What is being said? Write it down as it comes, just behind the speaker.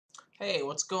Hey,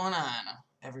 what's going on,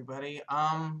 everybody?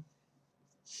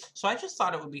 So I just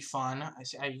thought it would be fun.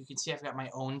 You can see I've got my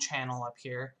own channel up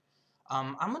here. I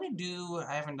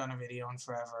haven't done a video in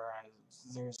forever, and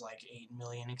there's like 8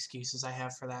 million excuses I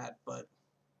have for that, but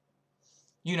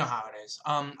you know how it is.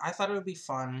 I thought it would be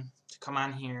fun to come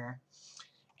on here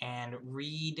and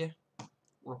read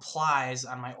replies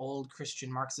on my old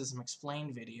Christian Marxism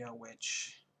Explained video,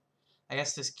 which I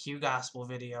guess this Q Gospel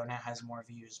video now has more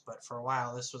views, but for a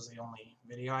while this was the only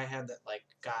video I had that like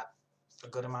got a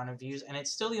good amount of views, and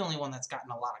it's still the only one that's gotten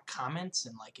a lot of comments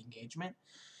and like engagement.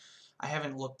 I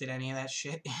haven't looked at any of that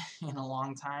shit in a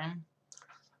long time.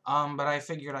 But I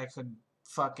figured I could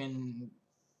fucking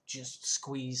just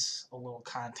squeeze a little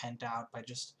content out by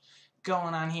just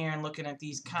going on here and looking at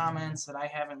these comments that I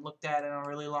haven't looked at in a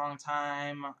really long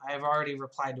time. I've already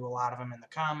replied to a lot of them in the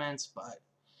comments, but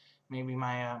maybe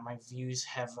my views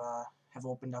have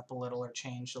opened up a little or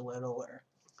changed a little, or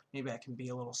maybe I can be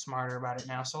a little smarter about it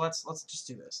now. So let's just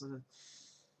do this.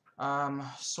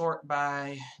 Sort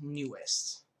by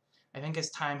newest. I think as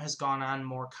time has gone on,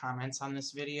 more comments on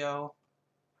this video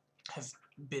have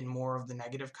been more of the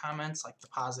negative comments. Like the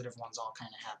positive ones all kind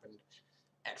of happened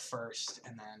at first,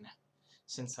 and then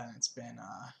since then it's been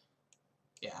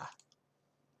yeah.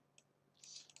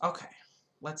 Okay,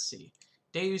 let's see.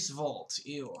 Deus Volt.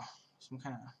 Ew. Some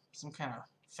kind of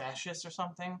fascist or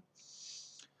something.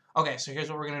 Okay, so here's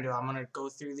what we're gonna do. I'm gonna go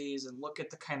through these and look at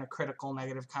the kind of critical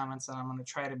negative comments, and I'm gonna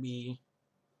try to be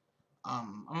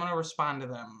I'm gonna respond to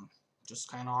them just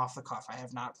kind of off the cuff. I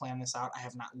have not planned this out. I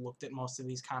have not looked at most of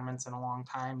these comments in a long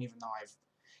time, even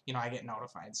though I get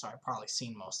notified, so I've probably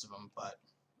seen most of them, but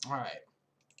alright.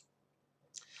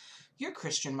 Your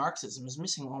Christian Marxism is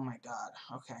missing, oh my god,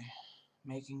 okay.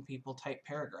 Making people type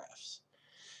paragraphs.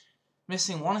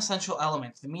 Missing one essential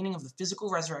element, the meaning of the physical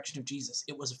resurrection of Jesus.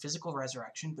 It was a physical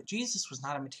resurrection, but Jesus was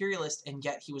not a materialist, and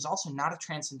yet he was also not a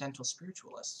transcendental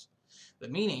spiritualist. The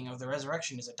meaning of the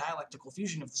resurrection is a dialectical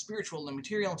fusion of the spiritual and the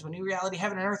material into a new reality.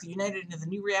 Heaven and earth united into the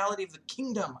new reality of the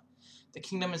kingdom. The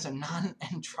kingdom is a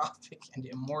non-entropic and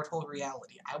immortal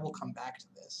reality. I will come back to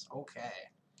this. Okay.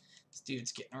 This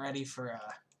dude's getting ready for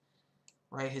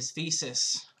write his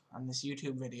thesis on this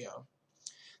YouTube video.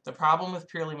 The problem with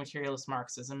purely materialist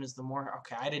Marxism is the more...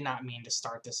 Okay, I did not mean to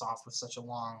start this off with such a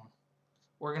long...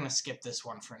 We're going to skip this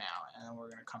one for now, and then we're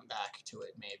going to come back to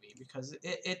it maybe, because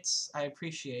it's... I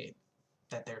appreciate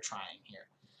that they're trying here.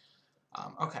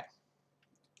 Okay.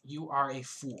 You are a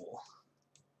fool.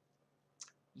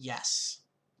 Yes,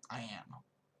 I am.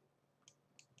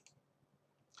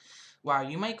 Wow,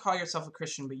 you might call yourself a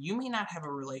Christian, but you may not have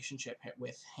a relationship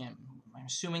with him. I'm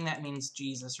assuming that means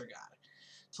Jesus or God.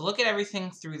 To look at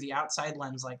everything through the outside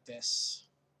lens like this,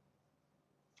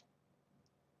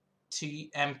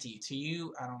 empty. To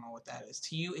you, I don't know what that is.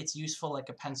 To you, it's useful like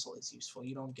a pencil is useful.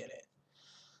 You don't get it.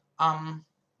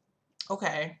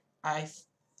 Okay. I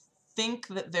think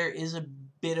that there is a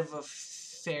bit of a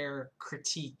fair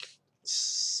critique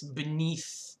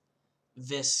beneath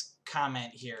this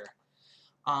comment here.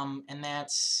 And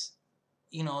that's,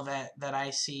 you know, that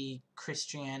I see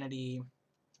Christianity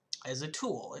as a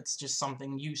tool. It's just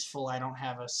something useful. I don't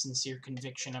have a sincere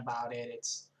conviction about it.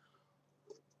 It's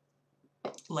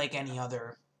like any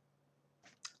other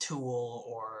tool,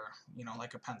 or, you know,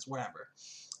 like a pencil, whatever.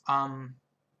 And,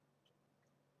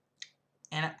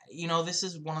 you know, this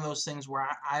is one of those things where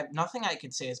nothing I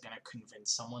could say is going to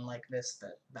convince someone like this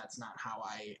that that's not how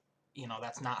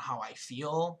that's not how I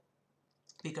feel,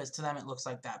 because to them it looks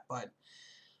like that, but,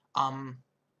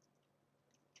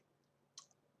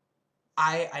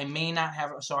 I may not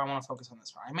have, so I want to focus on this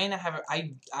part. I may not have,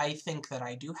 I think that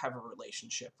I do have a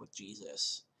relationship with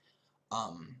Jesus.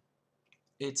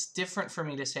 It's different for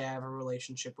me to say I have a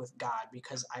relationship with God,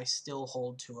 because I still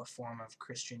hold to a form of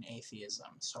Christian atheism,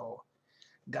 so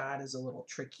God is a little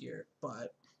trickier,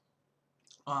 but,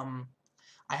 I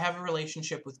have a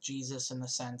relationship with Jesus in the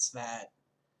sense that,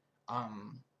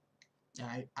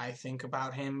 I think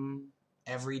about him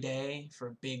every day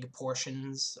for big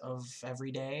portions of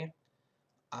every day.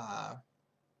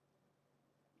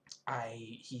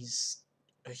 He's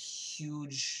a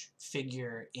huge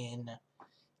figure in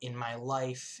my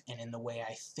life, and in the way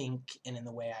I think, and in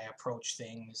the way I approach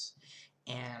things,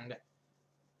 and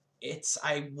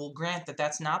I will grant that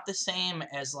that's not the same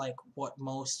as like what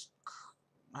most,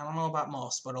 I don't know about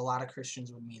most, but a lot of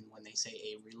Christians would mean when they say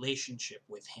a relationship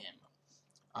with him,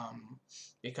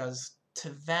 because to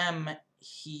them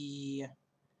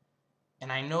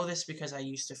and I know this because I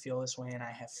used to feel this way, and I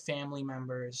have family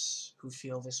members who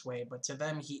feel this way, but to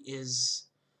them he is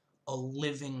a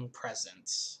living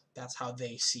presence. That's how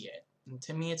they see it. And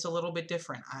to me it's a little bit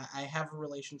different. I have a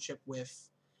relationship with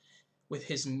with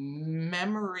his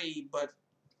memory, but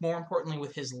more importantly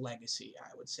with his legacy,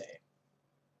 I would say.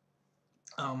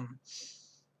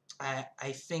 I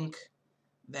think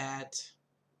that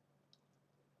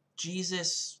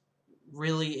Jesus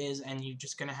really is, and you're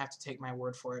just gonna have to take my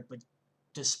word for it, but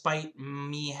despite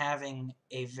me having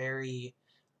a very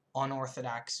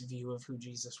unorthodox view of who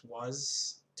Jesus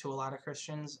was to a lot of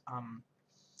Christians,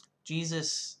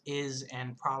 Jesus is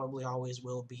and probably always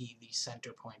will be the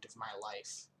center point of my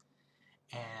life.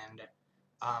 And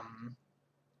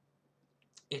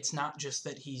it's not just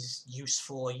that he's a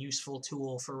useful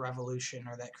tool for revolution,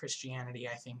 or that Christianity,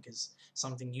 I think, is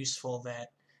something useful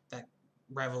that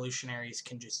revolutionaries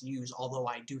can just use, although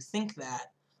I do think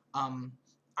that.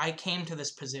 I came to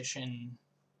this position,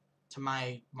 to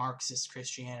my Marxist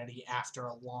Christianity, after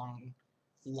a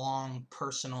long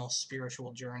personal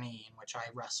spiritual journey in which I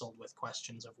wrestled with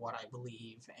questions of what I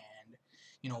believe and,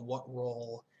 you know, what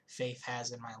role faith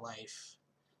has in my life.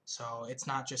 So it's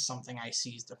not just something I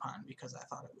seized upon because I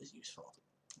thought it was useful.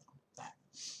 That.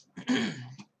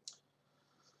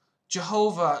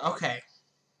 Jehovah, okay.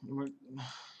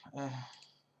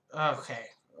 Okay.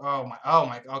 Oh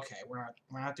my, okay. We're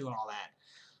not doing all that.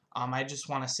 I just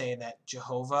want to say that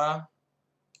Jehovah,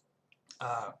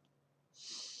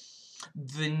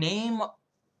 the name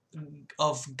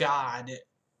of God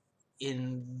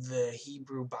in the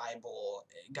Hebrew Bible,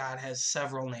 God has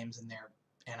several names in there,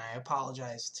 and I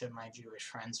apologize to my Jewish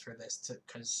friends for this,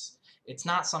 because it's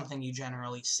not something you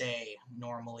generally say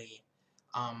normally,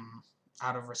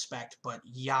 out of respect, but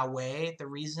Yahweh, the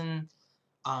reason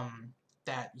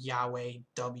that Yahweh,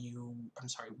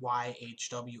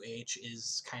 YHWH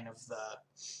is kind of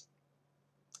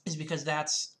is because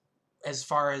that's, as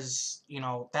far as, you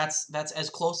know, that's as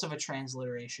close of a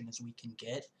transliteration as we can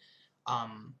get,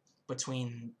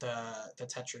 between the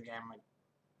tetragrammaton,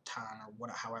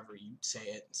 or however you say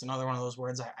it. It's another one of those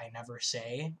words I never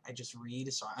say, I just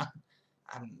read, so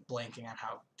I'm blanking on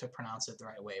how to pronounce it the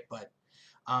right way, but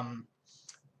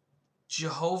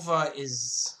Jehovah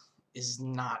is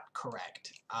not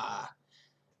correct.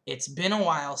 It's been a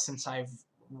while since I've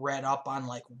read up on,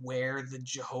 like, where the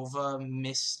Jehovah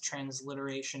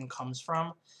mistransliteration comes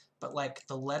from, but, like,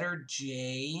 the letter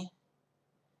J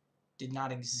did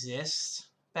not exist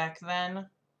back then,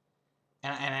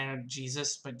 and I know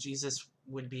Jesus, but Jesus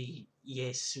would be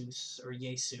Jesus, or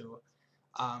Yesu,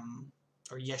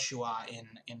 or Yeshua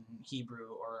in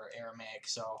Hebrew or Aramaic,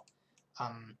 so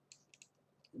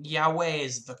Yahweh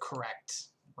is the correct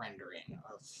rendering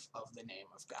of the name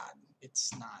of God.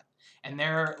 It's not, and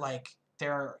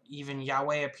even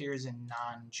Yahweh appears in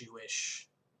non-Jewish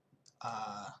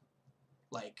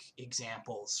like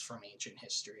examples from ancient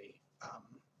history.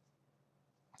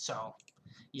 So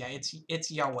yeah,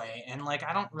 it's Yahweh, and like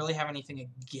I don't really have anything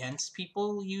against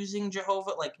people using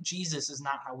Jehovah. Like Jesus is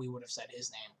not how we would have said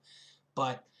his name,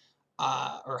 but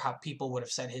or how people would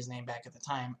have said his name back at the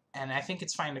time. And I think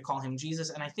it's fine to call him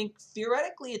Jesus, and I think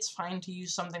theoretically it's fine to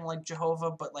use something like Jehovah,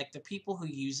 but like the people who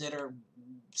use it are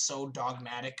so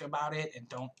dogmatic about it and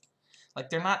don't, like,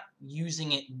 they're not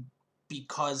using it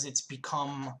because it's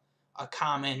become a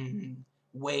common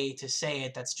way to say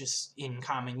it that's just in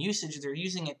common usage. They're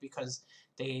using it because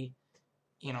they,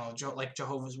 you know, like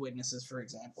Jehovah's Witnesses, for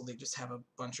example, they just have a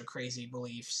bunch of crazy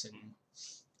beliefs,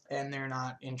 and they're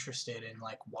not interested in,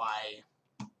 like, why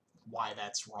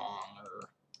that's wrong, or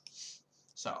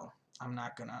so I'm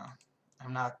not gonna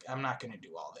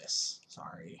do all this.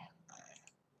 Sorry.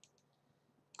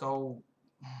 Go.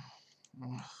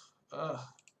 We'll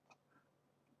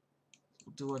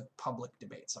do a public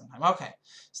debate sometime. Okay.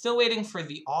 Still waiting for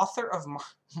the author of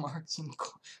Marxism,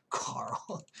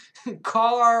 Karl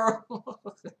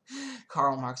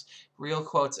Marx. Real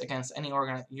quotes against any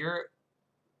organ. You're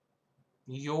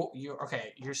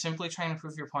okay. You're simply trying to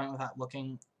prove your point without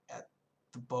looking at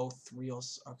the both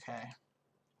reals. Okay.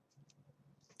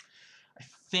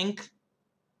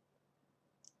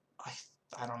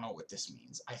 I don't know what this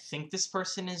means. I think this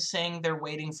person is saying they're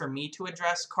waiting for me to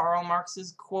address Karl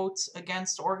Marx's quotes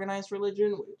against organized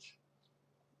religion, which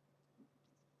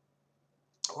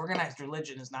organized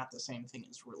religion is not the same thing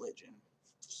as religion,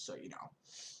 so you know.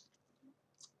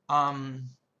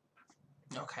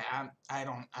 Okay,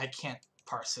 I can't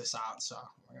parse this out, so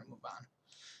we're gonna move on.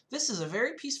 This is a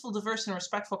very peaceful, diverse, and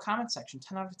respectful comment section.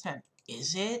 10 out of 10.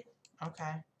 Is it?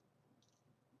 Okay.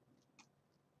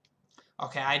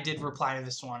 Okay, I did reply to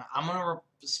this one. I'm gonna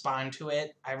respond to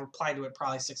it. I replied to it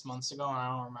probably 6 months ago, and I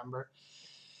don't remember.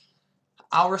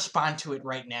 I'll respond to it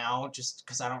right now, just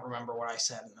because I don't remember what I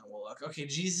said, and then we'll look. Okay,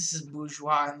 Jesus is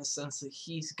bourgeois in the sense that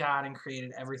he's God and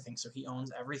created everything, so he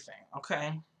owns everything.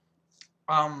 Okay.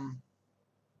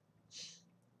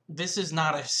 this is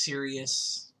not a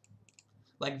serious,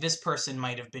 like, this person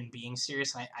might have been being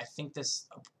serious. I think this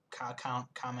account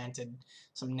commented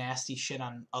some nasty shit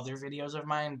on other videos of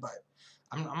mine, but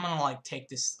I'm gonna, like, take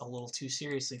this a little too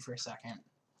seriously for a second.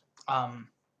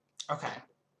 Okay.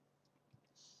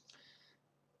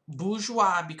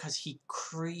 Bourgeois because he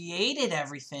created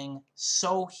everything,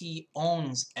 so he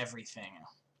owns everything.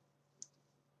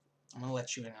 I'm gonna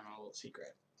let you in on a little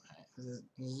secret. Right.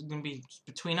 This is gonna be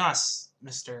between us,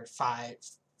 Mr.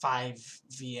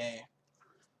 5VA.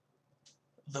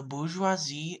 The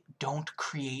bourgeoisie don't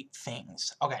create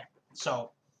things. Okay,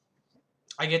 so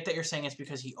I get that you're saying it's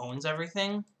because he owns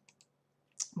everything,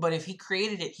 but if he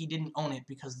created it, he didn't own it,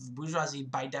 because the bourgeoisie,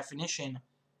 by definition,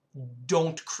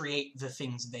 don't create the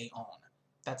things they own.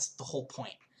 That's the whole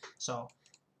point. So,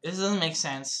 this doesn't make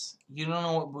sense. You don't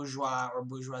know what bourgeois or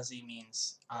bourgeoisie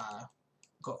means.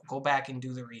 Go back and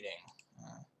do the reading.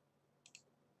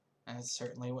 And it's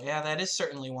certainly, yeah, that is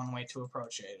certainly one way to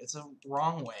approach it. It's a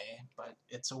wrong way, but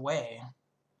it's a way.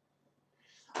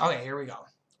 Okay, here we go.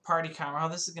 Party camera. Oh,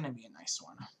 this is gonna be a nice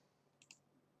one.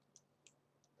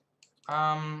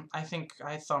 I think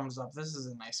I thumbs up. This is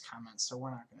a nice comment, so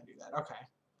we're not gonna do that. Okay.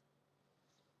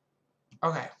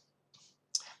 Okay.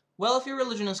 Well, if your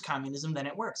religion is communism, then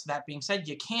it works. That being said,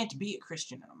 you can't be a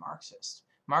Christian and a Marxist.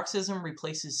 Marxism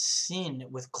replaces sin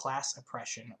with class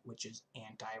oppression, which is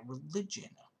anti-religion.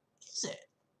 Is it?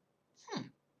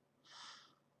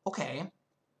 Okay.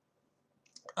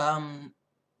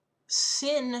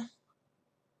 Sin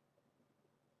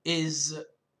is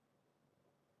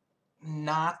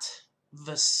not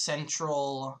the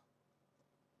central...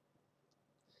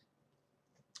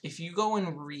 If you go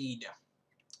and read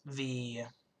the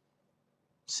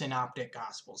Synoptic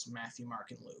Gospels, Matthew, Mark,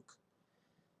 and Luke,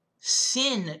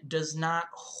 sin does not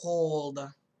hold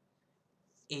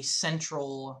a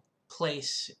central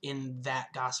place in that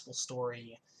gospel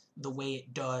story the way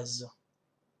it does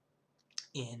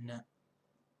in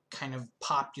kind of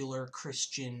popular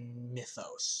Christian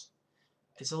mythos.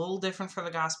 It's a little different for the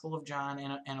Gospel of John,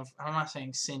 and I'm not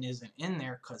saying sin isn't in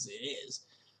there, because it is,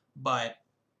 but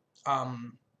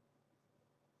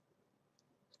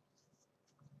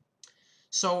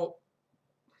so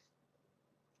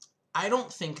I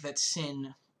don't think that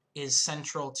sin is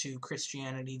central to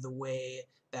Christianity the way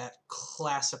that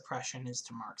class oppression is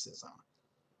to Marxism.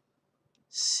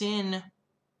 Sin,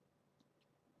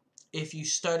 if you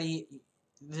study,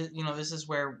 you know, this is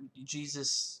where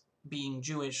Jesus being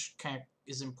Jewish kind of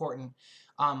is important.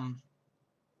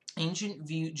 Ancient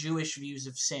Jewish views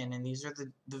of sin, and these are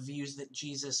the views that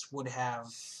Jesus would have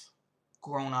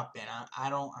grown up in. I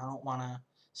don't want to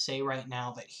say right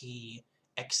now that he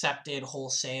accepted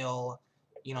wholesale,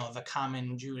 you know, the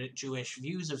common Jewish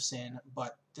views of sin,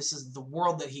 but this is the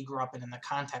world that he grew up in the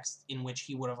context in which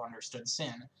he would have understood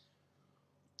sin.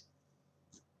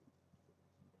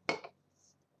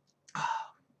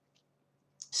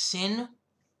 Sin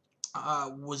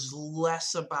was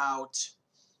less about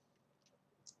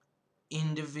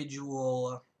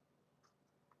individual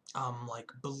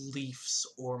like beliefs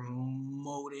or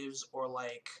motives, or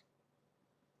like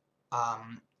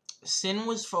sin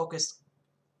was focused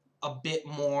a bit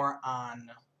more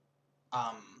on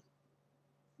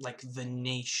like the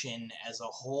nation as a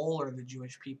whole, or the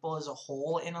Jewish people as a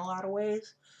whole, in a lot of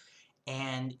ways,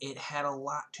 and it had a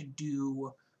lot to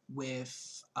do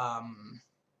with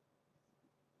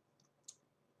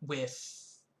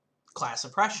class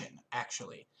oppression,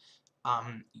 actually.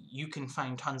 You can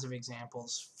find tons of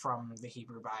examples from the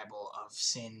Hebrew Bible of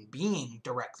sin being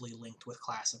directly linked with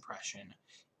class oppression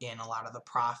in a lot of the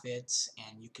prophets,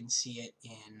 and you can see it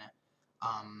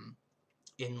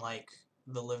in like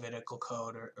the Levitical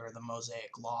Code or the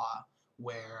Mosaic Law,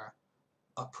 where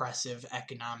oppressive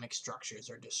economic structures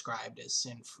are described as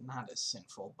sinful, not as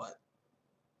sinful, but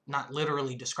not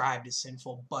literally described as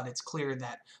sinful, but it's clear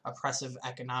that oppressive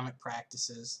economic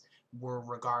practices were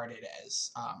regarded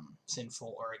as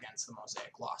sinful or against the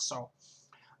Mosaic Law. So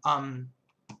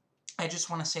I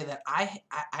just want to say that I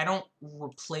don't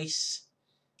replace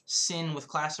sin with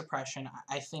class oppression.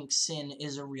 I think sin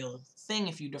is a real thing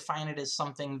if you define it as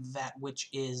something that which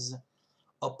is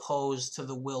opposed to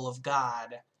the will of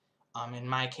God. In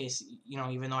my case, you know,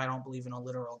 even though I don't believe in a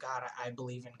literal God, I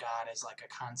believe in God as like a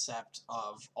concept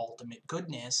of ultimate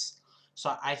goodness.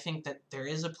 So I think that there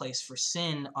is a place for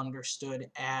sin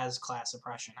understood as class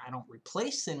oppression. I don't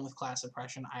replace sin with class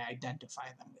oppression. I identify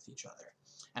them with each other.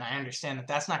 And I understand that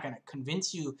that's not going to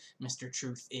convince you, Mr.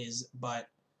 Truth is, but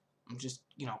I'm just,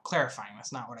 you know, clarifying.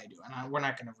 That's not what I do. And we're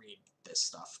not going to read this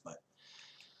stuff, but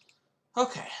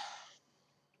okay.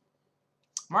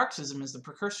 Marxism is the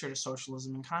precursor to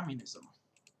socialism and communism.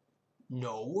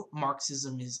 No,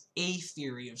 Marxism is a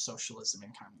theory of socialism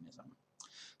and communism.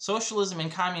 Socialism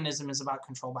and communism is about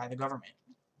control by the government.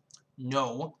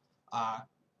 No,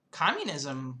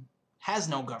 communism has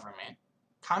no government.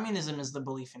 Communism is the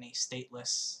belief in a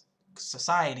stateless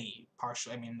society,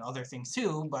 partially, I mean, other things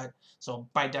too, but, so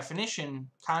by definition,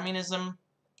 communism,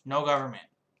 no government.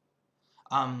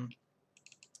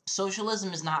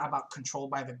 Socialism is not about control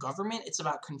by the government, it's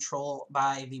about control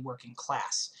by the working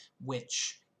class,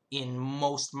 which in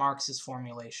most Marxist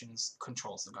formulations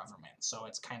controls the government. So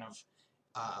it's kind of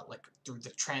like through the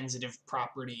transitive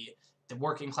property, the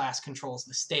working class controls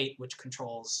the state, which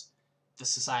controls the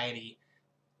society.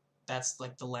 That's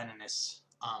like the Leninist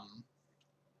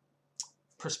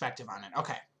perspective on it.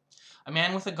 Okay. A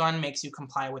man with a gun makes you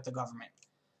comply with the government.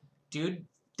 Dude,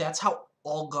 that's how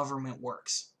all government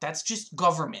works. That's just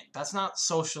government. That's not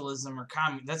socialism or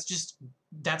communism.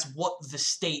 That's what the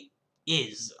state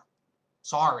is.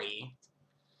 Sorry.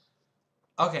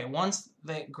 Okay, once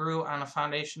they grew on a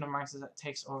foundation of Marxism that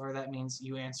takes over, that means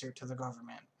you answer to the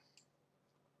government.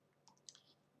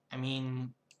 I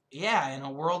mean, yeah, in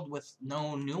a world with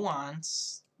no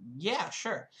nuance, yeah,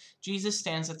 sure. Jesus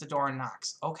stands at the door and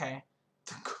knocks. Okay.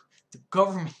 The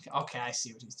government, okay, I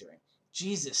see what he's doing.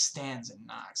 Jesus stands and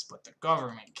knocks, but the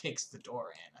government kicks the door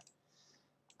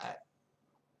in.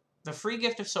 The free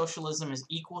gift of socialism is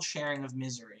equal sharing of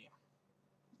misery.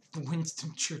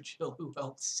 Winston Churchill, who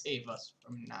helped save us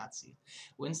from Nazis.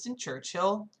 Winston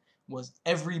Churchill was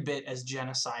every bit as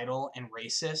genocidal and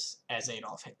racist as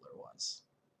Adolf Hitler was.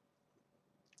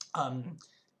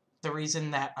 The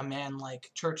reason that a man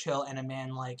like Churchill and a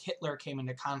man like Hitler came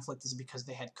into conflict is because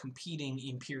they had competing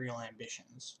imperial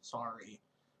ambitions. Sorry.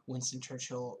 Winston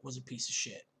Churchill was a piece of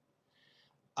shit.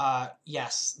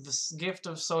 Yes, this gift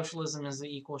of socialism is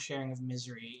the equal sharing of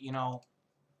misery. You know,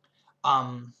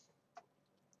 I'm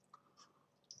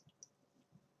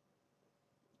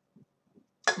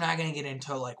not going to get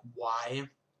into, like, why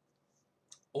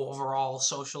overall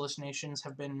socialist nations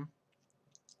have been,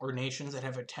 or nations that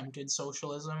have attempted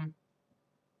socialism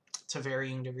to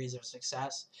varying degrees of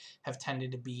success, have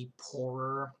tended to be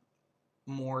poorer,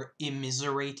 more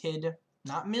immiserated,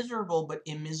 not miserable, but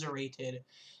immiserated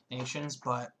nations.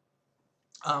 But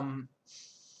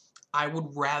I would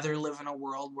rather live in a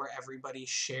world where everybody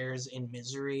shares in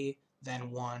misery than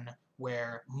one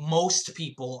where most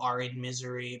people are in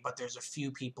misery, but there's a few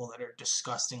people that are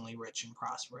disgustingly rich and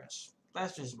prosperous.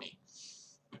 That's just me.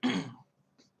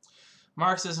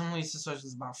 Marxism leads to socialism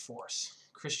is about force.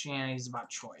 Christianity is about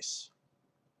choice.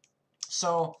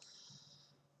 So,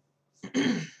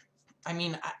 I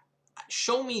mean,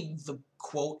 show me the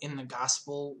quote in the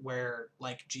gospel where,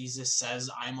 like, Jesus says,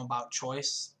 I'm about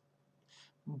choice.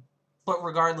 But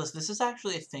regardless, this is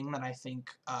actually a thing that I think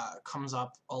comes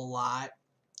up a lot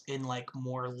in, like,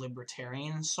 more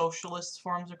libertarian socialist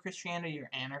forms of Christianity or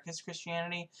anarchist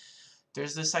Christianity.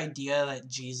 There's this idea that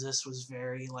Jesus was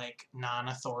very, like,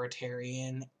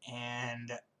 non-authoritarian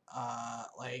and,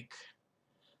 like,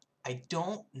 I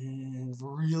don't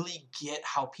really get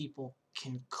how people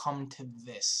can come to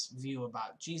this view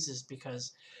about Jesus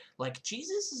because, like,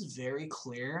 Jesus is very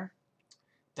clear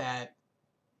that,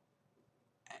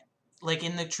 like,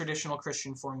 in the traditional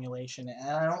Christian formulation, and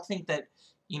I don't think that,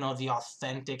 you know, the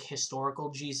authentic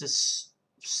historical Jesus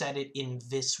said it in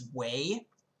this way,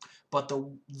 but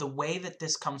the way that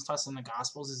this comes to us in the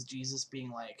Gospels is Jesus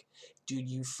being like, dude,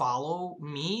 you follow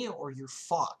me or you're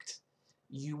fucked.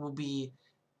 You will be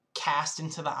cast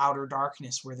into the outer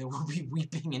darkness where there will be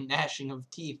weeping and gnashing of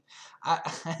teeth.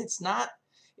 It's not,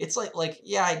 it's like,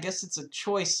 yeah, I guess it's a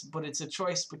choice, but it's a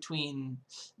choice between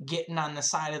getting on the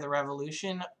side of the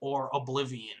revolution or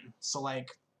oblivion. So,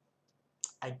 like,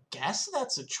 I guess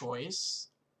that's a choice.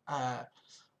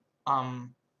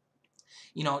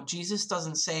 You know, Jesus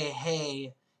doesn't say,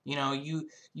 hey, you know,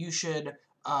 you should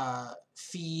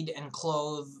feed and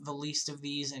clothe the least of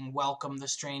these and welcome the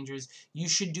strangers. You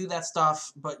should do that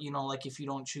stuff, but, you know, like, if you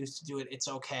don't choose to do it, it's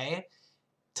okay.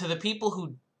 To the people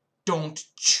who don't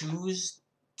choose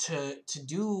to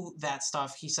do that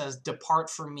stuff, he says, depart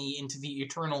from me into the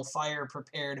eternal fire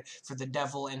prepared for the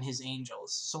devil and his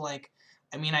angels. So, like,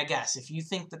 I mean, I guess, if you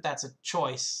think that that's a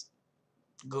choice,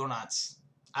 go nuts.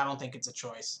 I don't think it's a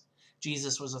choice.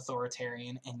 Jesus was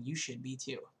authoritarian, and you should be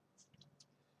too.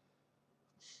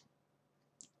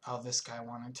 Oh, this guy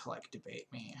wanted to, like, debate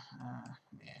me.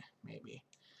 Yeah, maybe.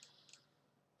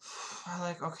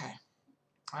 Okay.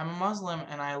 I'm a Muslim,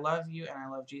 and I love you, and I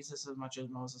love Jesus as much as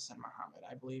Moses and Muhammad.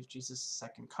 I believe Jesus'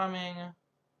 second coming.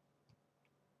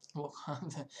 Well,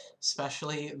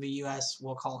 especially the U.S.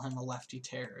 will call him a lefty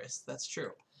terrorist. That's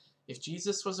true. If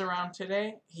Jesus was around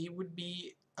today, he would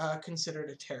be considered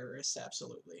a terrorist,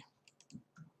 absolutely.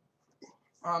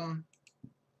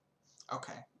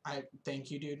 Okay.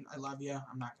 Thank you, dude. I love you.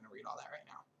 I'm not going to read all that right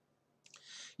now.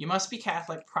 You must be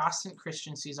Catholic. Protestant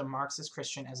Christian sees a Marxist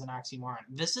Christian as an oxymoron.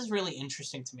 This is really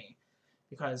interesting to me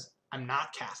because I'm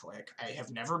not Catholic. I have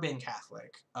never been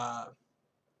Catholic.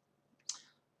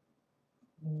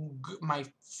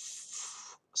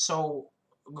 So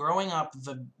growing up,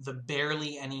 the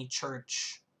barely any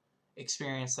church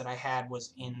experience that I had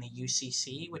was in the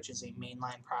UCC, which is a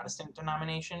mainline Protestant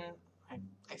denomination. I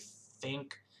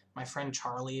think my friend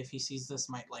Charlie, if he sees this,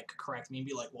 might like correct me and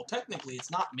be like, well, technically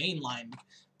it's not mainline,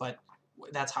 but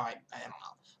that's how I don't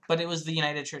know. But it was the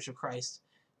United Church of Christ,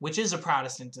 which is a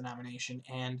Protestant denomination,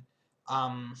 and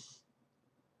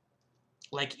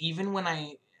like even when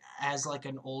I, as like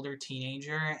an older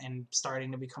teenager and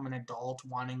starting to become an adult,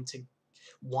 wanting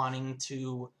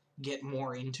to get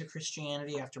more into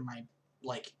Christianity after my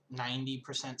like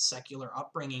 90% secular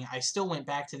upbringing, I still went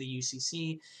back to the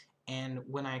UCC, and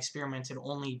when I experimented,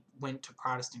 only went to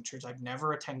Protestant church. I've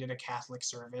never attended a Catholic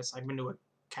service. I've been to a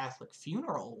Catholic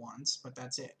funeral once, but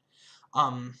that's it.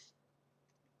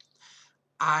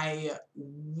 I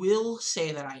will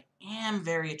say that I am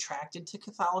very attracted to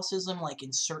Catholicism, like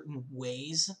in certain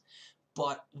ways,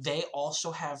 but they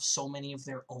also have so many of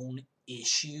their own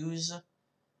issues,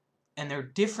 and they're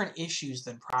different issues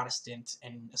than Protestant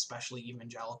and especially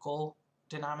evangelical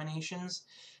denominations.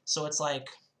 So it's like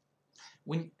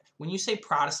when you say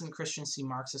Protestant Christians see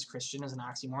Marxist Christian as an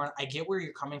oxymoron, I get where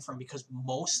you're coming from because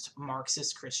most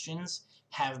Marxist Christians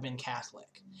have been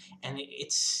Catholic. And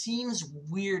it seems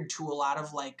weird to a lot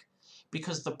of like,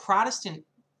 because the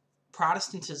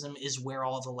Protestantism is where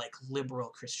all the like liberal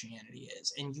Christianity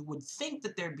is, and you would think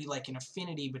that there'd be like an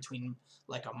affinity between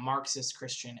like a Marxist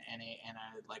Christian and a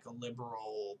like a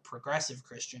liberal progressive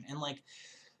Christian, and like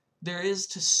there is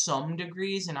to some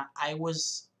degrees, and I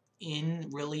was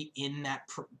really in that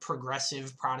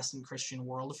progressive Protestant Christian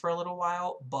world for a little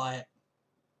while, but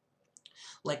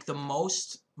like the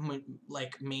most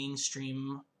like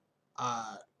mainstream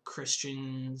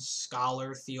Christian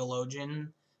scholar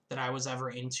theologian that I was ever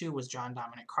into was John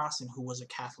Dominic Crossan, who was a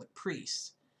Catholic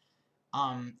priest.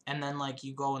 And then like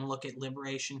you go and look at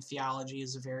liberation theology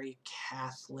is a very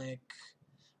Catholic,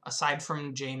 aside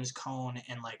from James Cone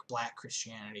and like Black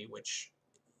Christianity, which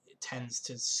tends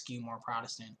to skew more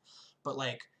Protestant. But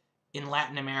like in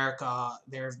Latin America,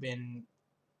 there have been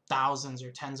thousands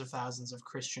or tens of thousands of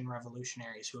Christian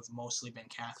revolutionaries who have mostly been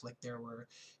Catholic. There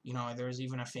was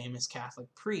even a famous Catholic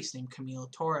priest named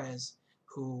Camilo Torres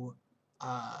who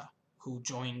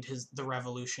joined the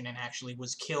revolution and actually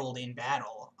was killed in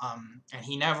battle. And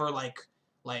he never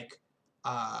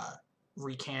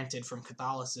recanted from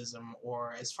Catholicism,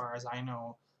 or as far as I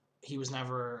know, he was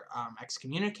never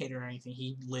excommunicated or anything.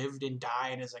 He lived and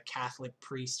died as a Catholic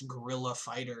priest, guerrilla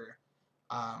fighter,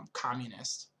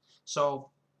 communist. So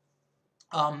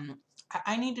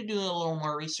I need to do a little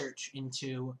more research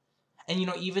into, and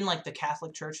even like the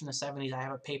Catholic Church in the 70s, I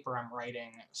have a paper I'm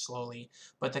writing slowly,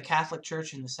 but the Catholic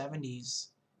Church in the 70s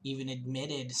even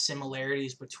admitted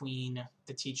similarities between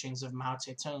the teachings of Mao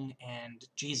Zedong and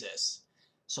Jesus.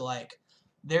 So like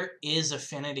there is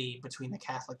affinity between the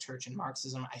Catholic Church and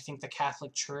Marxism. I think the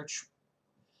Catholic Church,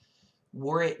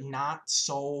 were it not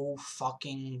so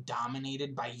fucking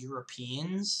dominated by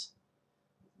Europeans,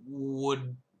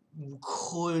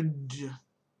 could,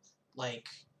 like,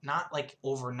 not like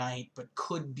overnight, but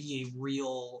could be a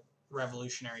real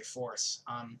revolutionary force.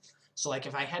 So like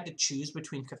if I had to choose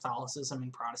between Catholicism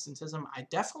and Protestantism, I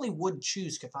definitely would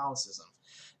choose Catholicism.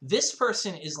 This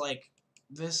person is like,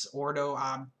 this Ordo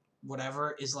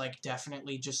whatever is like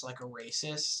definitely just like a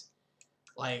racist.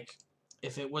 Like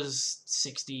if it was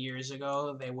 60 years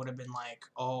ago, they would have been like,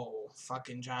 oh,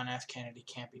 fucking John F. Kennedy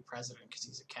can't be president because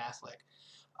he's a Catholic.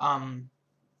 And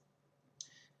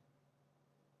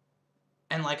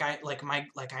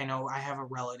I know I have a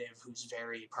relative who's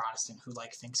very Protestant who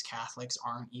like thinks Catholics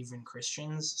aren't even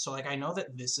Christians. So like I know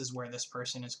that this is where this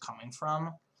person is coming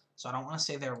from. So I don't want to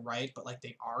say they're right, but like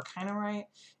they are kind of right.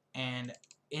 And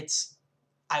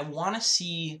I want to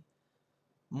see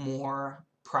more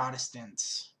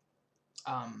Protestants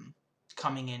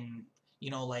coming in,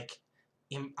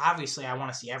 obviously I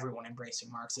want to see everyone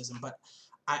embracing Marxism, but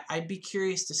I'd be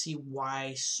curious to see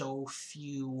why so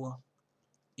few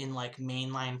in like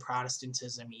mainline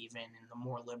Protestantism, even in the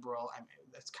more liberal, I mean,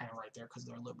 that's kind of right there because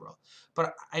they're liberal.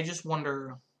 But I just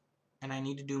wonder, and I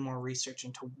need to do more research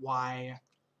into why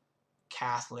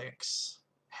Catholics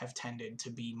have tended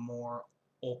to be more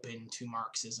open to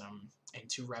Marxism and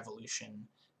to revolution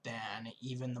than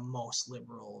even the most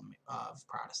liberal of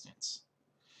Protestants.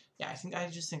 Yeah, I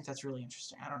just think that's really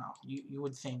interesting. I don't know. You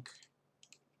would think,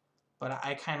 but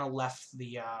I kind of left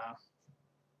the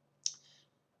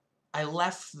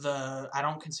I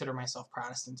don't consider myself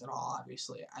Protestant at all,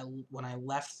 obviously. When I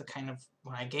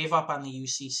gave up on the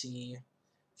UCC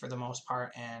for the most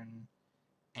part and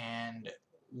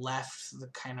left the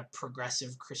kind of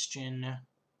progressive Christian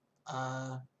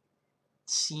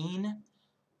scene,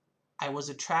 I was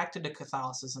attracted to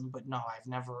Catholicism, but no, I've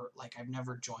never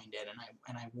joined it,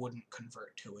 and I wouldn't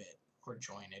convert to it or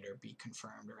join it or be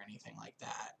confirmed or anything like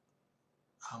that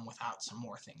without some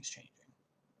more things changing.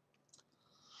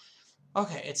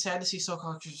 Okay, it's sad to see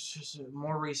so-called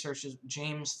more researchers.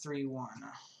 James 3:1.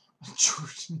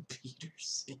 Jordan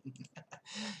Peterson.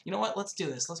 You know what? Let's do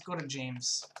this. Let's go to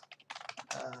James.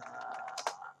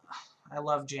 I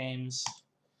love James.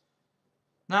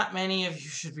 Not many of you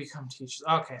should become teachers.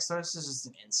 Okay, so this is just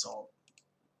an insult.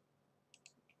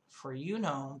 For you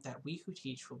know that we who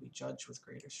teach will be judged with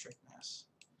greater strictness.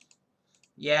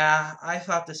 Yeah, I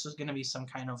thought this was going to be some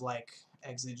kind of like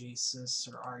exegesis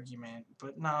or argument,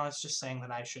 but no, it's just saying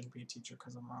that I shouldn't be a teacher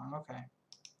because I'm wrong. Okay.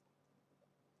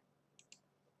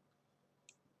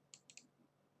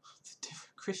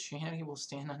 Christianity will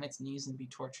stand on its knees and be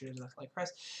tortured to death like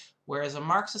Christ, whereas a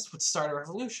Marxist would start a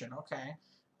revolution. Okay,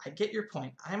 I get your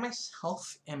point. I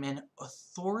myself am an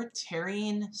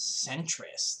authoritarian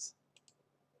centrist.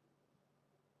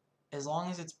 As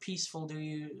long as it's peaceful,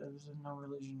 there's no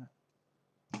religion.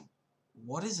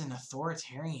 What is an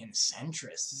authoritarian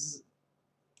centrist?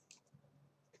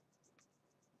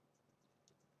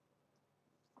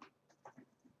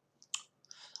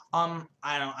 I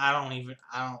don't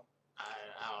know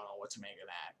what to make of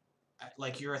that.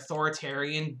 Like, you're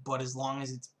authoritarian, but as long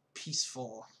as it's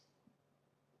peaceful.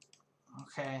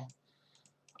 Okay.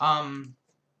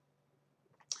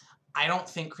 I don't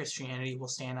think Christianity will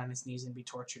stand on its knees and be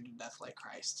tortured to death like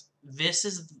Christ. This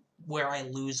is where I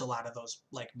lose a lot of those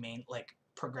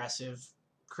progressive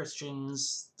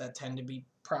Christians that tend to be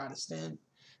Protestant.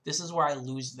 This is where I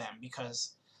lose them,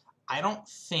 because I don't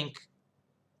think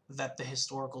that the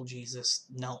historical Jesus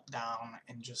knelt down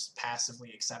and just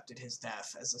passively accepted his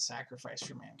death as a sacrifice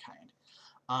for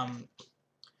mankind.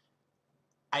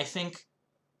 I think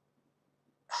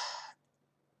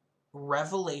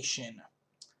Revelation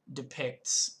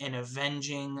depicts an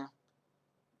avenging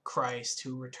Christ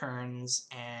who returns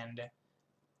and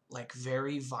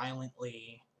very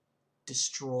violently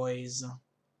destroys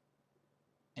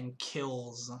and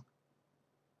kills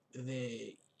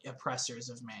the oppressors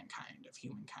of mankind, of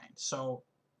humankind. So,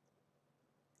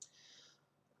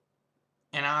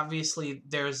 and obviously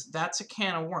that's a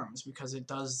can of worms, because it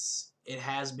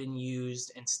has been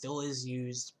used and still is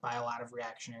used by a lot of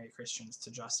reactionary Christians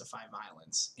to justify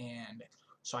violence. And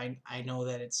so I know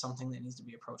that it's something that needs to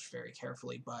be approached very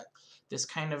carefully, but this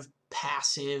kind of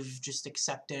passive just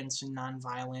acceptance and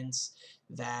nonviolence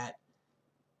that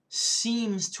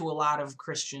seems to a lot of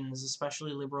Christians,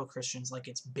 especially liberal Christians, like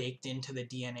it's baked into the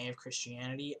DNA of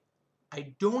Christianity,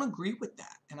 I don't agree with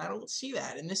that, and I don't see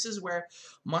that. And this is where,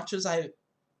 much as I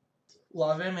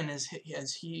love him and as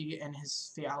he and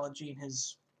his theology and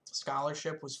his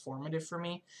scholarship was formative for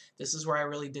me, this is where I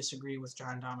really disagree with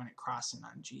John Dominic Crossan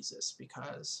on Jesus,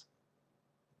 because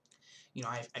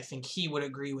I think he would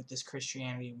agree with this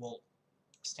Christianity will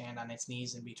stand on its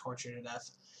knees and be tortured to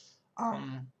death.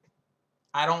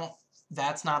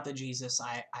 That's not the Jesus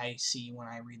I see when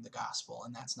I read the gospel,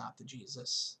 and that's not the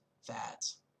Jesus that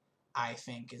I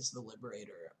think is the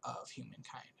liberator of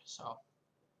humankind. So,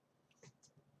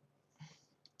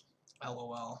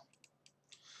 LOL.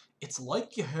 It's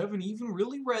like you haven't even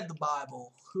really read the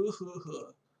Bible.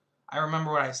 I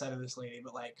remember what I said to this lady,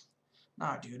 but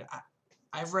nah, dude,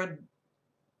 I've read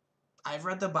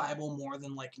the Bible more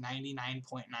than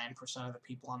 99.9% of the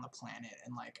people on the planet,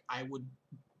 and I would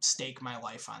stake my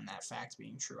life on that fact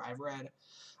being true. I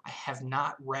have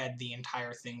not read the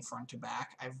entire thing front to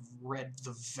back. I've read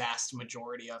the vast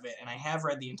majority of it, and I have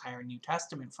read the entire New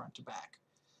Testament front to back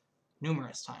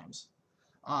numerous times.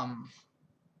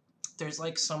 There's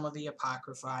some of the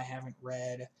Apocrypha I haven't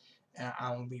read, and I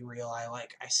won't be real, I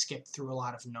skipped through a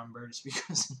lot of numbers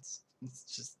because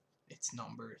it's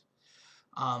numbers.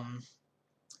 And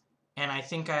I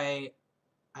think I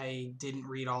didn't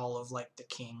read all of the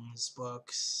King's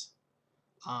books.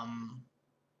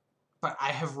 But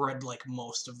I have read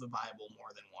most of the Bible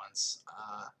more than once.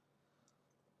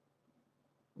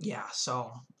 Yeah,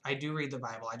 so I do read the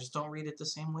Bible. I just don't read it the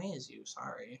same way as you.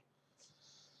 Sorry.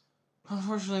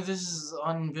 Unfortunately, this is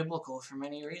unbiblical for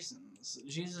many reasons.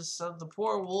 Jesus said the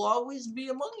poor will always be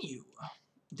among you.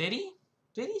 Did he?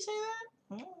 Did he say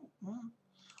that?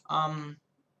 Oh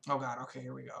God, okay,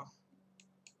 here we go.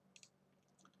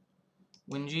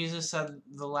 When Jesus said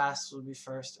the last will be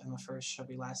first and the first shall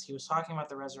be last, he was talking about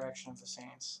the resurrection of the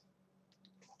saints.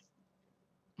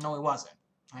 No, he wasn't.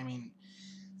 I mean,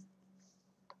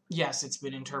 yes, it's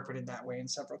been interpreted that way in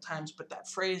several times, but that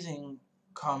phrasing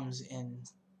comes in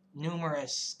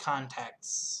numerous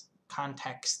contexts,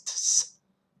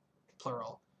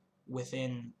 plural,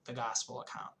 within the gospel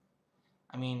account.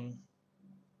 I mean,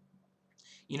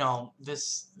 you know,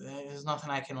 there's nothing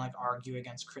I can, like, argue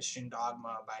against Christian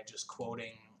dogma by just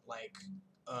quoting, like,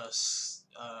 a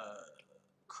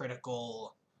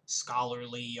critical,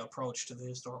 scholarly approach to the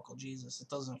historical Jesus. It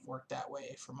doesn't work that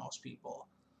way for most people.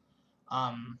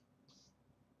 But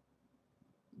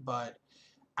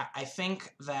I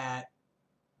think that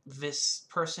this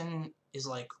person is,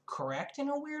 like, correct in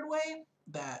a weird way,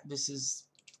 that this is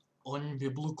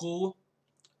unbiblical.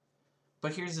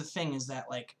 But here's the thing, is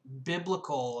that, like,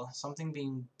 something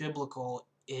being biblical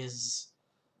is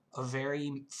a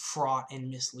very fraught and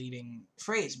misleading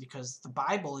phrase, because the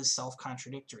Bible is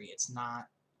self-contradictory. It's not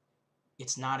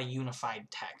a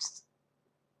unified text.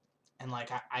 And,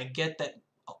 like, I get that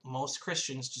most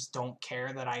Christians just don't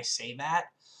care that I say that,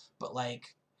 but,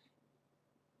 like,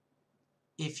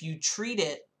 if you treat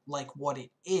it like what it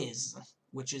is,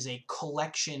 which is a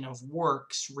collection of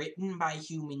works written by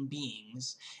human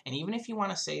beings, and even if you want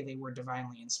to say they were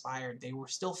divinely inspired, they were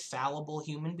still fallible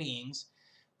human beings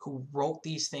who wrote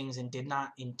these things and did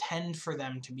not intend for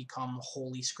them to become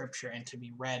holy scripture and to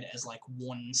be read as, like,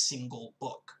 one single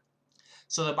book.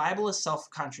 So the Bible is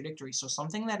self-contradictory. So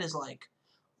something that is, like,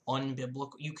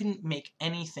 unbiblical, you can make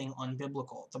anything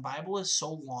unbiblical. The Bible is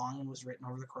so long and was written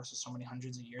over the course of so many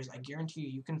hundreds of years. I guarantee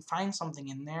you can find something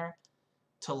in there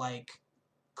to, like,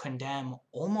 condemn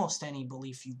almost any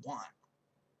belief you want.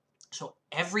 So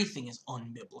everything is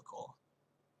unbiblical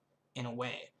in a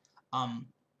way.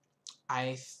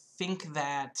 I think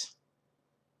that,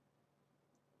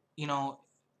 you know,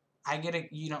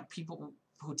 people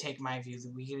who take my view,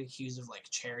 that we get accused of, like,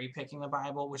 cherry picking the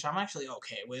Bible, which I'm actually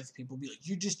okay with. People be like,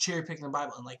 you just cherry picking the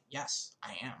Bible, and, like, yes,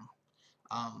 I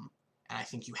am. And I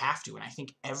think you have to, and I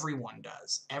think everyone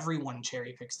does. Everyone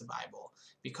cherry picks the Bible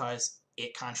because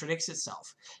it contradicts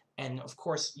itself. And of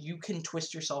course, you can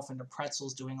twist yourself into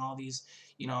pretzels doing all these,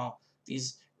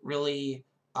 these really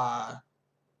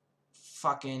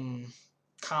fucking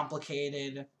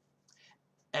complicated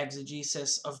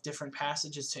exegesis of different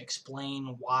passages to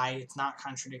explain why it's not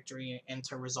contradictory and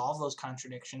to resolve those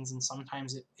contradictions, and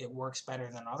sometimes it works better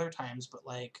than other times, but,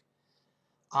 like,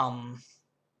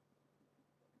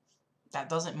 that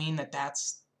doesn't mean that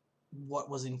that's what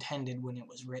was intended when it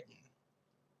was written.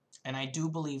 And I do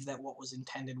believe that what was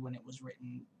intended when it was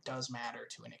written does matter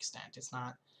to an extent. It's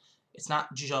not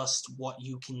just what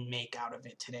you can make out of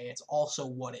it today, it's also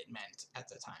what it meant at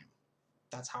the time.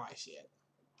 That's how I see it.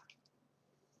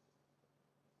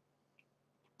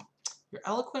 You're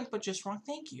eloquent, but just wrong.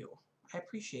 Thank you. I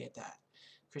appreciate that.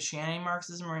 Christianity and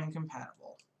Marxism are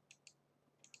incompatible.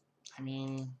 I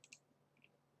mean...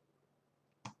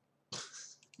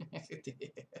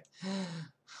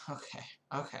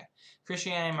 Okay.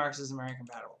 Christianity and Marxism are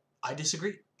incompatible. I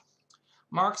disagree.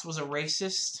 Marx was a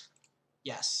racist.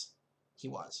 Yes, he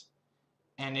was.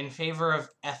 And in favor of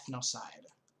ethnocide.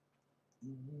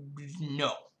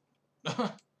 No.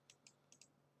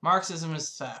 Marxism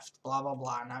is theft. Blah, blah,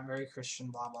 blah. Not very Christian.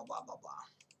 Blah, blah, blah, blah, blah.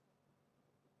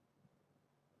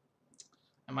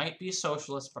 I might be a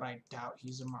socialist, but I doubt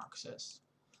he's a Marxist.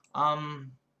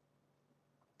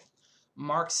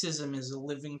 Marxism is a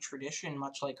living tradition,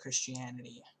 much like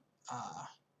Christianity.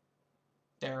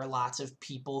 There are lots of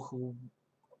people who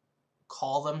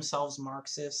call themselves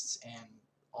Marxists and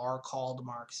are called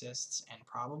Marxists and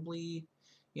probably,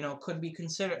 could be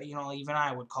considered, even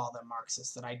I would call them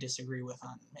Marxists, that I disagree with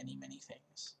on many, many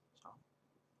things. So,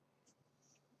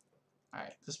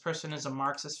 alright, this person is a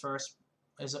Marxist first.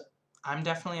 I'm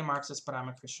definitely a Marxist, but I'm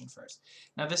a Christian first.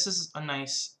 Now, this is a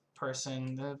nice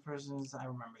person. The person is, I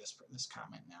remember this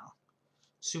comment now.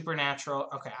 Supernatural.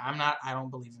 Okay, I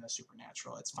don't believe in the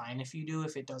supernatural. It's fine if you do,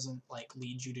 if it doesn't, like,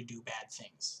 lead you to do bad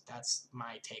things. That's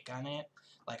my take on it.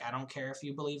 Like, I don't care if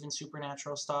you believe in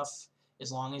supernatural stuff,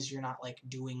 as long as you're not, like,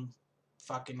 doing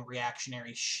fucking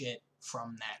reactionary shit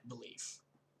from that belief.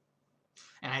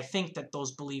 And I think that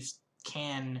those beliefs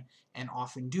can and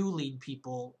often do lead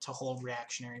people to hold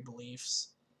reactionary beliefs,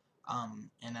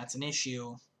 and that's an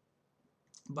issue.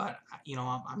 But, I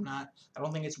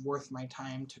don't think it's worth my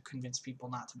time to convince people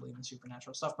not to believe in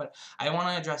supernatural stuff. But I want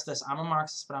to address this. I'm a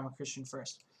Marxist, but I'm a Christian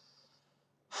first.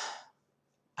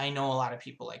 I know a lot of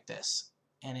people like this,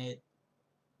 and it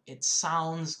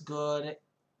sounds good,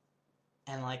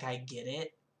 and, like, I get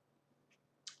it.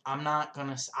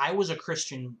 I was a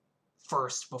Christian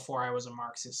first before I was a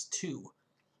Marxist too.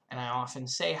 And I often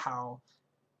say how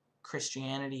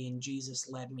Christianity and Jesus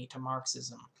led me to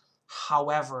Marxism.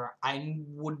 However, I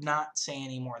would not say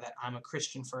anymore that I'm a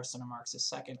Christian first and a Marxist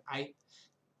second.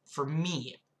 For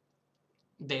me,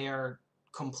 they are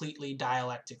completely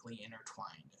dialectically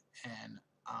intertwined. And,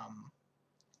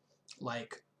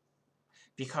 like,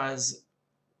 because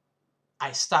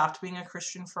I stopped being a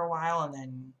Christian for a while, and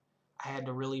then I had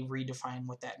to really redefine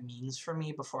what that means for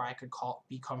me before I could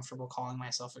be comfortable calling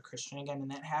myself a Christian again,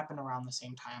 and that happened around the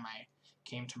same time I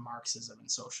came to Marxism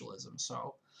and socialism.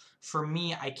 So for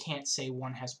me, I can't say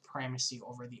one has primacy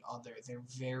over the other. They're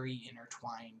very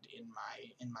intertwined in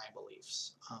my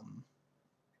beliefs.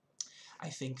 I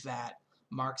think that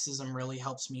Marxism really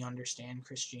helps me understand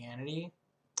Christianity.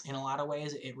 In a lot of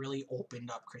ways, it really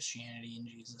opened up Christianity and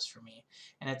Jesus for me.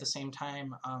 And at the same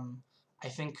time, I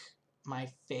think my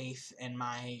faith and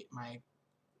my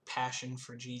passion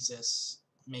for Jesus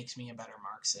makes me a better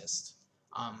Marxist.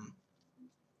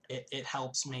 It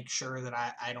helps make sure that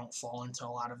I don't fall into a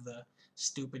lot of the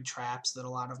stupid traps that a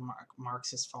lot of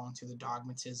Marxists fall into, the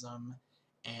dogmatism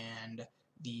and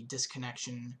the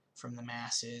disconnection from the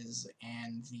masses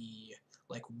and the,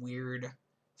 like, weird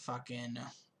fucking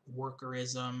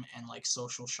workerism and, like,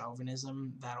 social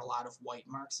chauvinism that a lot of white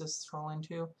Marxists fall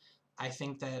into. I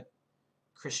think that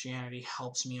Christianity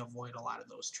helps me avoid a lot of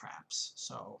those traps.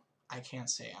 So I can't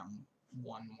say I'm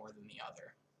one more than the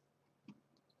other.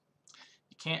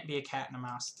 You can't be a cat and a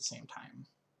mouse at the same time.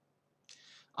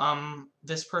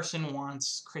 This person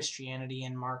wants Christianity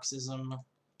and Marxism.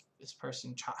 This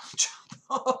person,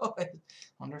 Chapo. I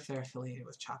wonder if they're affiliated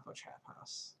with Chapo Trap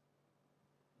House.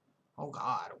 Oh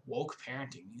God, woke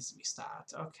parenting needs to be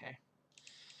stopped. Okay.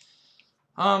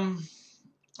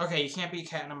 Okay, you can't be a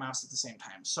cat and a mouse at the same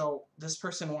time. So this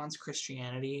person wants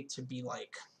Christianity to be,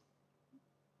 like,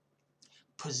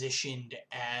 positioned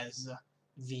as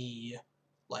the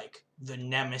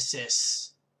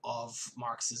nemesis of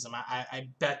Marxism. I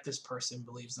bet this person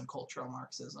believes in cultural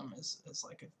Marxism as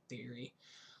like a theory.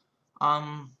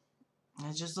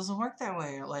 It just doesn't work that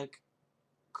way. Like,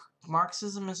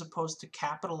 Marxism is opposed to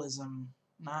capitalism,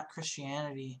 not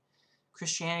Christianity.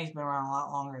 Christianity's been around a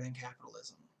lot longer than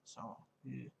capitalism. So,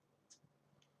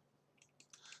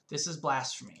 this is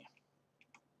blasphemy.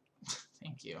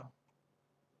 Thank you.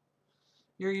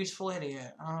 You're a useful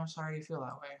idiot. Oh, I'm sorry you feel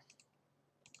that way.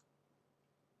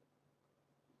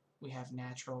 We have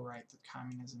natural right that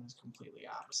communism is completely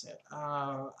opposite.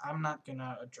 I'm not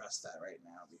gonna address that right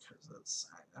now because that's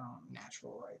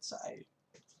natural rights.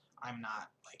 I'm not,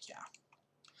 like, yeah.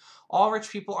 All rich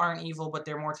people aren't evil, but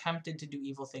they're more tempted to do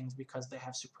evil things because they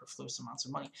have superfluous amounts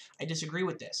of money. I disagree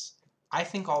with this. I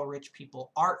think all rich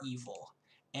people are evil,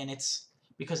 and it's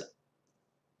because,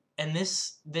 and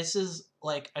this is,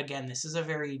 like, again, this is a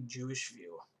very Jewish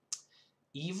view.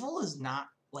 Evil is not,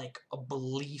 like, a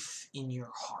belief in your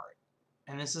heart.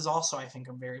 And this is also, I think,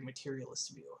 a very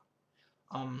materialist view.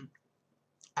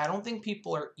 I don't think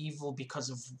people are evil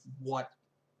because of what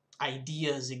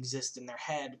ideas exist in their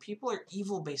head. People are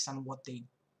evil based on what they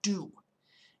do.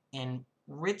 And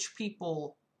rich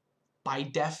people, by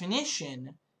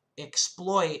definition,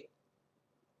 exploit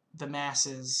the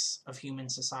masses of human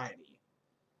society.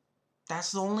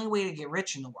 That's the only way to get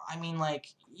rich in the world. I mean, like,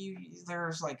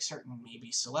 there's, like, certain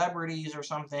maybe celebrities or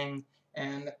something,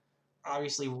 and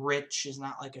obviously rich is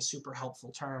not, like, a super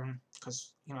helpful term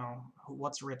because, you know,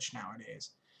 what's rich nowadays?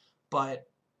 But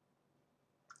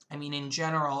I mean, in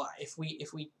general, if we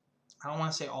I don't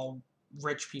want to say all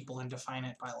rich people and define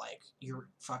it by, like, your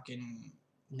fucking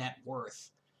net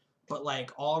worth, but,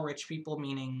 like, all rich people,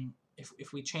 meaning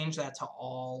if we change that to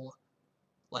all,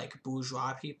 like,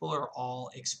 bourgeois people or all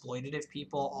exploitative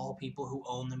people, all people who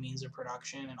own the means of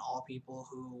production, and all people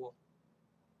who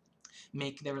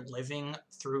make their living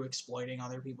through exploiting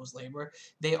other people's labor,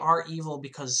 they are evil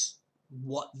because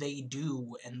what they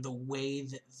do and the way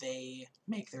that they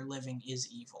make their living is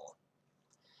evil.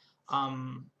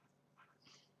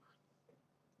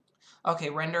 Okay,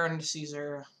 render unto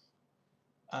Caesar,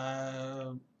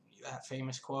 that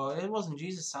famous quote. It wasn't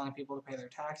Jesus telling people to pay their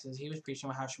taxes. He was preaching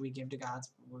about how should we give to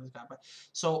God's, what is God.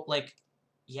 So, like,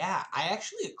 yeah, I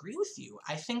actually agree with you.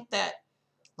 I think that,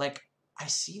 like, I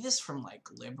see this from, like,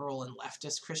 liberal and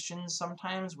leftist Christians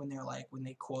sometimes when they're, like, when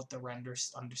they quote the render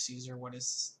unto Caesar what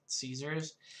is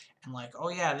Caesar's, and, like, oh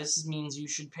yeah, this means you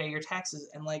should pay your taxes.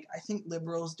 And, like, I think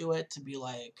liberals do it to be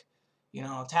like, you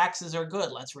know, taxes are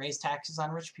good, let's raise taxes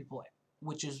on rich people,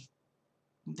 which is,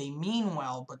 they mean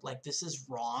well, but, like, this is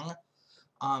wrong.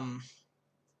 And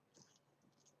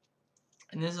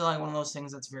this is, like, one of those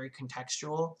things that's very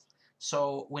contextual.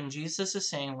 So when Jesus is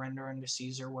saying render unto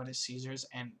Caesar what is Caesar's,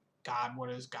 and God, what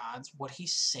is God's? What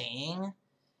he's saying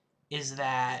is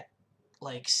that,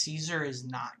 like, Caesar is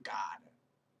not God.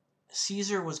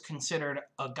 Caesar was considered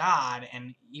a god,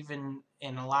 and even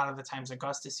in a lot of the times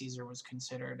Augustus Caesar was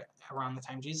considered, around the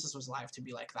time Jesus was alive, to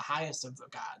be like the highest of the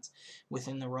gods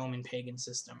within the Roman pagan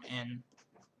system. And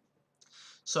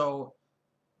so,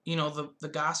 you know, the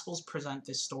Gospels present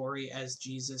this story as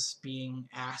Jesus being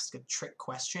asked a trick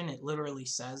question. It literally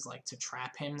says, like, to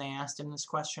trap him, they asked him this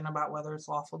question about whether it's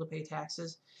lawful to pay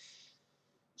taxes.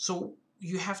 So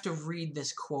you have to read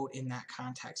this quote in that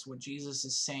context. What Jesus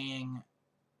is saying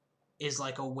is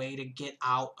like a way to get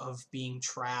out of being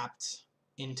trapped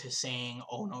into saying,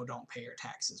 oh no, don't pay your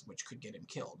taxes, which could get him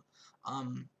killed.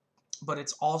 But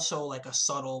it's also like a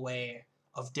subtle way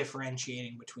of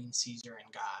differentiating between Caesar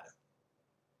and God.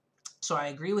 So I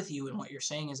agree with you in what you're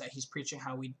saying is that he's preaching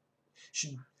how we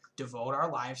should devote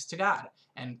our lives to God.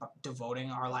 And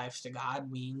devoting our lives to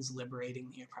God means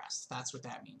liberating the oppressed. That's what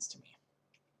that means to me.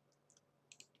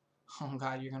 Oh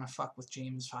God, you're gonna fuck with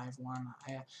James 5:1.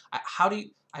 How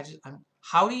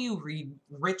do you read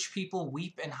rich people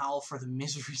weep and howl for the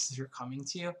miseries that are coming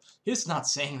to you? It's not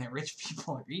saying that rich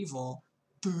people are evil.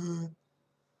 Duh.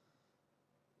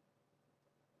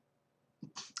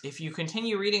 If you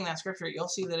continue reading that scripture, you'll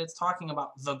see that it's talking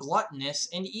about the gluttonous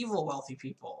and evil wealthy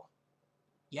people.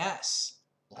 Yes,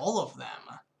 all of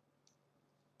them.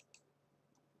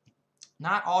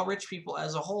 Not all rich people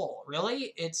as a whole.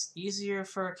 Really? It's easier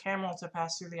for a camel to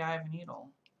pass through the eye of a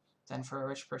needle than for a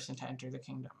rich person to enter the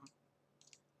kingdom.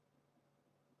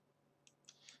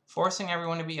 Forcing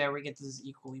everyone to be there, we get this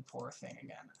equally poor thing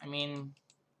again. I mean,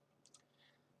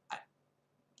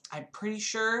 I'm pretty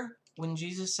sure when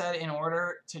Jesus said in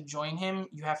order to join him,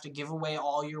 you have to give away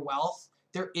all your wealth,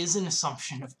 there is an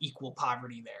assumption of equal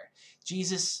poverty there.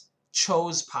 Jesus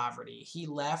chose poverty. He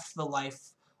left the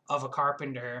life of a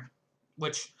carpenter,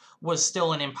 which was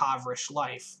still an impoverished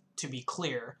life, to be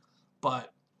clear,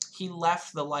 but he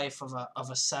left the life of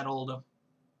a settled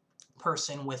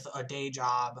person with a day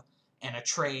job and a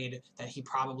trade that he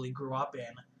probably grew up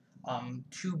in,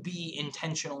 to be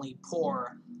intentionally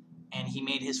poor, and he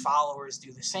made his followers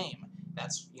do the same.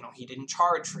 That's, you know, he didn't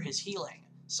charge for his healing.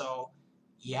 So,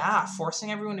 yeah,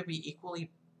 forcing everyone to be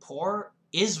equally poor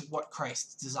is what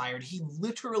Christ desired. He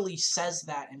literally says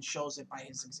that and shows it by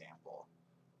his example.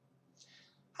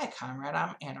 Hi, comrade,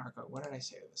 I'm anarcho. What did I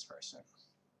say to this person?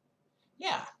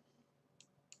 Yeah.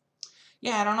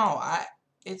 Yeah, I don't know.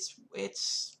 It's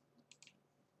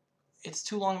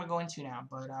too long to go into now,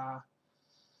 but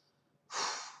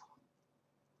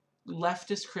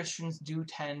leftist Christians do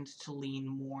tend to lean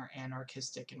more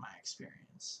anarchistic in my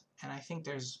experience. And I think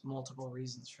there's multiple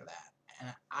reasons for that.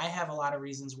 And I have a lot of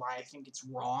reasons why I think it's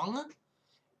wrong,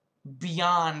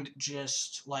 beyond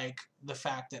just, like, the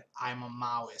fact that I'm a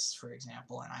Maoist, for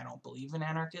example, and I don't believe in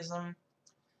anarchism.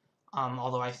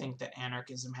 Although I think that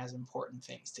anarchism has important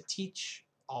things to teach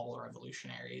all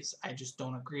revolutionaries. I just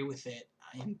don't agree with it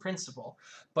in principle.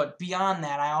 But beyond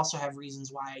that, I also have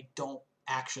reasons why I don't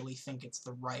actually think it's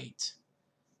the right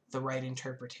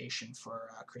interpretation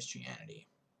for Christianity.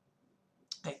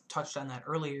 I touched on that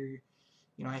earlier.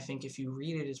 You know, I think if you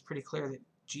read it, it's pretty clear that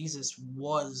Jesus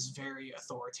was very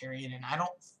authoritarian, and I don't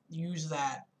use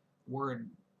that word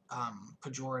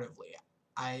pejoratively.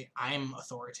 I'm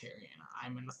authoritarian.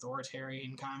 I'm an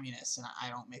authoritarian communist, and I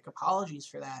don't make apologies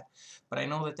for that. But I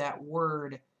know that that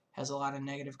word has a lot of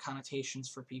negative connotations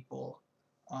for people,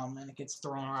 and it gets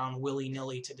thrown around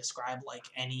willy-nilly to describe, like,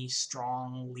 any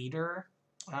strong leader.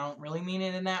 I don't really mean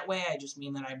it in that way. I just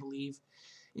mean that I believe...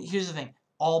 Here's the thing.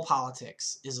 All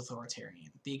politics is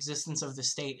authoritarian. The existence of the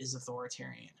state is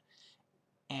authoritarian.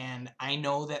 And I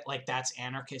know that, like, that's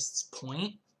anarchists'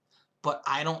 point, but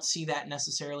I don't see that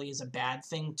necessarily as a bad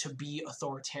thing to be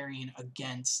authoritarian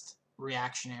against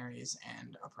reactionaries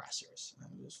and oppressors.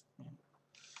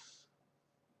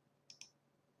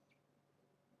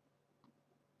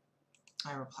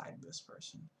 I replied to this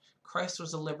person. Christ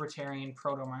was a libertarian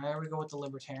proto-Marxist. There we go with the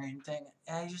libertarian thing.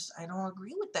 I don't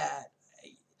agree with that.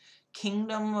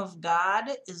 Kingdom of God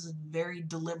is a very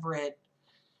deliberate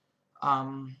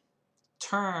term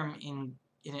in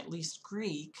at least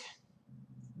Greek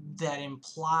that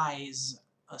implies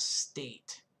a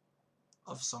state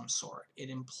of some sort. It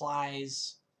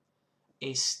implies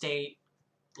a state,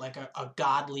 like a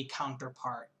godly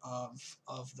counterpart of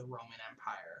the Roman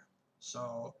Empire.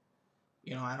 So,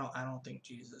 you know, I don't think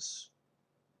Jesus...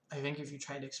 I think if you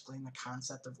tried to explain the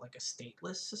concept of, like, a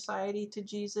stateless society to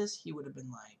Jesus, he would have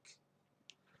been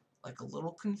like a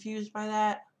little confused by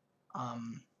that.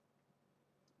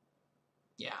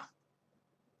 Yeah.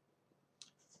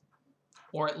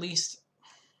 Or at least,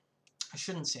 I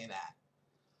shouldn't say that.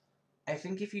 I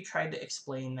think if you tried to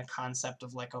explain the concept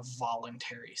of like a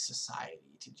voluntary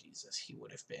society to Jesus, he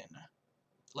would have been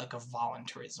like a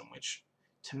voluntarism, which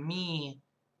to me,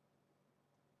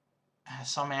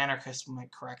 some anarchists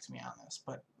might correct me on this,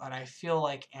 but I feel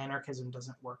like anarchism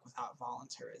doesn't work without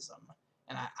voluntarism.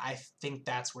 And I think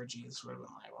that's where Jesus would have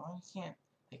been like, well, you can't,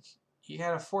 like, you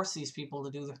gotta force these people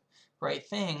to do the right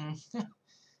thing.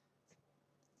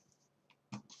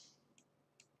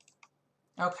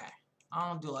 Okay,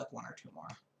 I'll do like one or two more.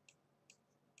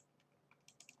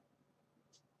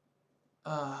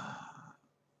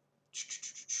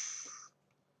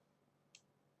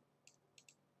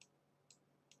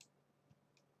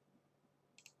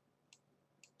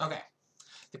 Okay.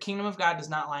 The kingdom of God does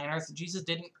not lie on earth. Jesus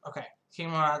didn't. Okay. The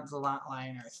kingdom of God does not lie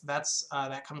on earth. That's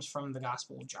that comes from the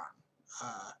Gospel of John.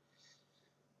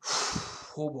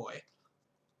 Oh boy.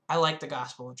 I like the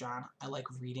Gospel of John. I like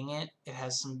reading it. It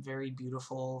has some very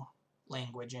beautiful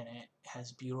language in it. It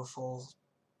has beautiful,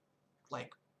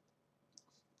 like,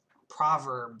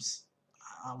 proverbs,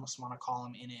 I almost want to call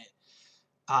them, in it.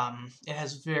 It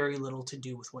has very little to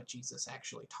do with what Jesus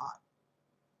actually taught.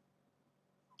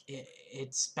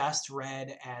 It's best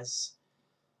read as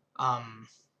an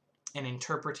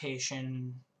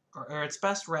interpretation, or it's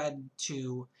best read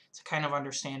to kind of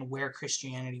understand where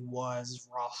Christianity was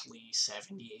roughly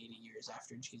 70, 80 years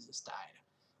after Jesus died.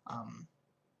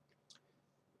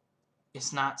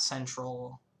 It's not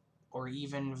central or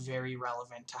even very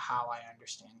relevant to how I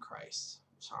understand Christ.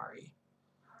 Sorry.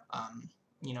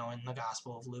 You know, in the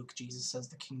Gospel of Luke, Jesus says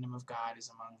the kingdom of God is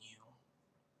among you.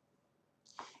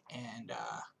 And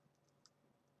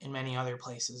in many other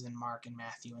places, in Mark and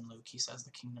Matthew and Luke, he says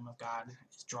the kingdom of God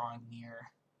is drawing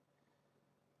near.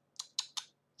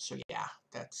 So yeah,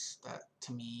 that's that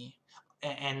to me.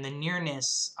 And the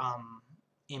nearness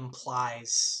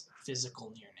implies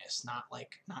physical nearness, not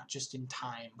just in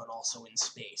time, but also in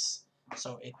space.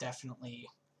 So it definitely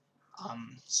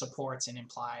supports and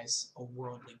implies a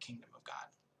worldly kingdom of God.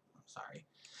 I'm sorry.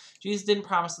 Jesus didn't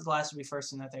promise that the last would be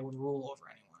first and that they would rule over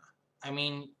anyone. I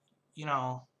mean, you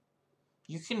know,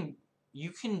 you can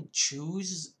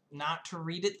choose not to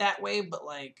read it that way, but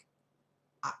like,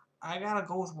 I gotta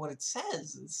go with what it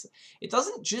says. It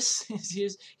doesn't just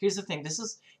here's the thing. This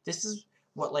is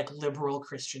what like liberal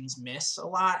Christians miss a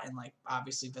lot, and like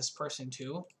obviously this person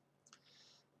too.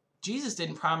 Jesus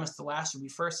didn't promise the last would be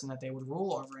first and that they would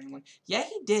rule over anyone. Yeah,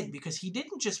 he did, because he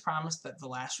didn't just promise that the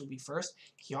last would be first.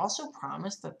 He also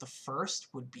promised that the first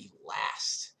would be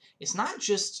last. It's not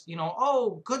just, you know,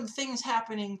 oh, good things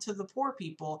happening to the poor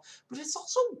people, but it's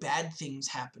also bad things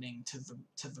happening to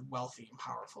the wealthy and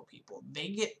powerful people. They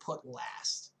get put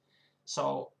last.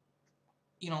 So,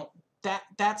 you know,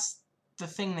 that's the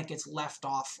thing that gets left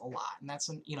off a lot, and that's,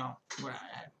 you know,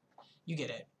 you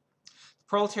get it.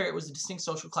 The proletariat was a distinct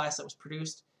social class that was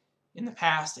produced in the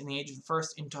past in the age of the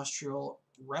first industrial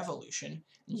revolution.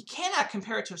 And you cannot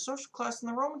compare it to a social class in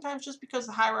the Roman times just because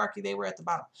the hierarchy, they were at the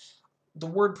bottom. The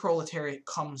word proletariat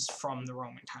comes from the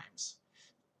Roman times.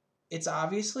 It's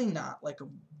obviously not like a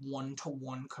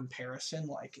one-to-one comparison,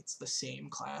 like it's the same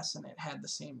class and it had the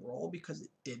same role, because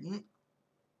it didn't.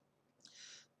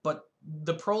 But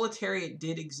the proletariat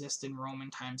did exist in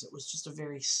Roman times. It was just a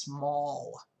very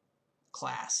small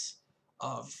class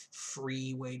of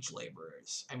free wage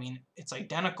laborers. I mean, it's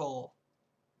identical.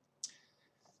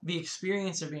 The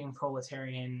experience of being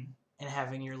proletarian and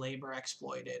having your labor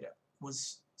exploited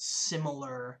was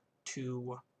similar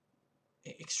to,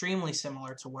 extremely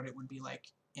similar to what it would be like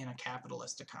in a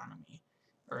capitalist economy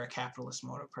or a capitalist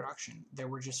mode of production. There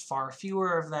were just far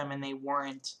fewer of them, and they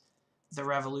weren't the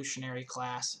revolutionary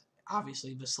class.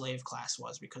 Obviously, the slave class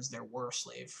was, because there were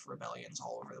slave rebellions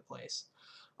all over the place.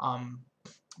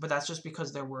 But that's just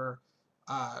because there were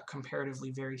comparatively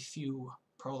very few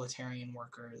proletarian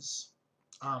workers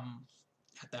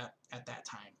at that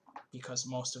time, because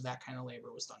most of that kind of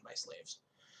labor was done by slaves.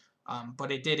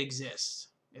 But it did exist.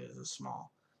 It was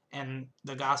small. And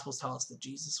the Gospels tell us that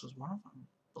Jesus was one of them,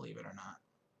 believe it or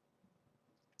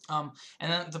not.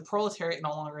 And then the proletariat no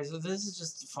longer is. This is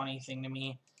just a funny thing to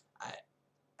me.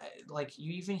 Like,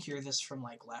 you even hear this from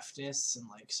like leftists and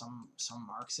like some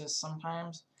Marxists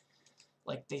sometimes.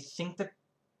 Like, they think that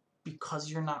because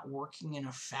you're not working in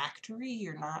a factory,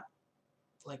 you're not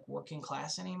like working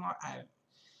class anymore.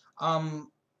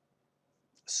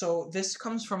 So this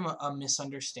comes from a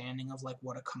misunderstanding of like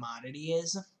what a commodity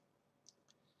is.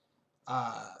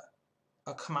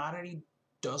 A commodity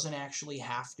doesn't actually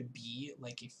have to be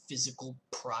like a physical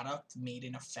product made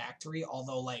in a factory,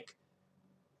 although like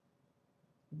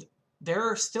there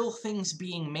are still things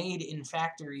being made in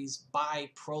factories by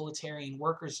proletarian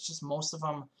workers, just most of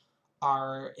them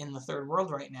are in the third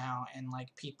world right now, and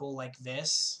like people like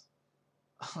this,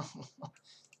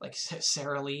 like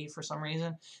Sarah Lee for some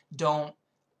reason, don't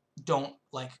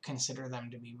like consider them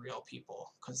to be real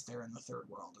people because they're in the third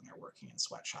world and they're working in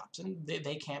sweatshops, and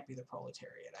they can't be the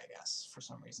proletariat, I guess, for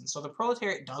some reason. So the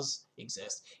proletariat does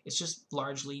exist. It's just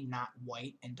largely not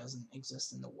white and doesn't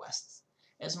exist in the West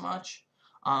as much.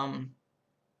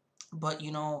 But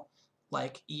you know,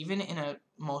 like even in a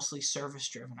mostly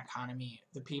service-driven economy,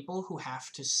 the people who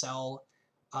have to sell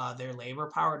their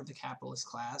labor power to the capitalist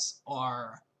class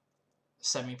are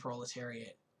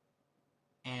semi-proletariat.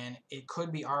 And it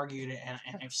could be argued, and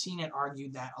I've seen it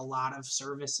argued, that a lot of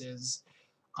services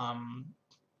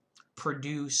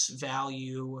produce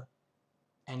value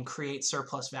and create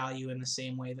surplus value in the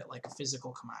same way that like a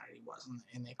physical commodity was,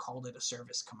 and they called it a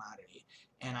service commodity.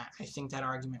 And I think that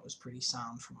argument was pretty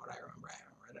sound from what I remember. I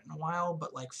haven't read it in a while,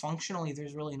 but like functionally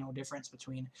there's really no difference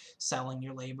between selling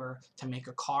your labor to make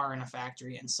a car in a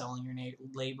factory and selling your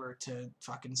labor to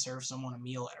fucking serve someone a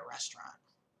meal at a restaurant.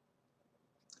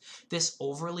 This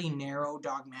overly narrow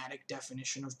dogmatic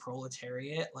definition of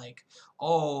proletariat, like,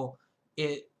 oh,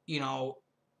 it, you know,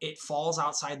 it falls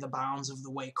outside the bounds of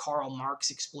the way Karl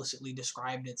Marx explicitly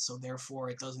described it, so therefore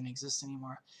it doesn't exist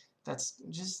anymore. That's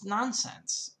just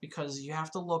nonsense, because you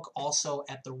have to look also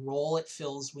at the role it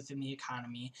fills within the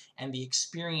economy and the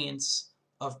experience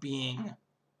of being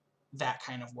that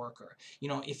kind of worker. You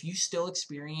know, if you still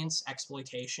experience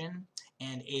exploitation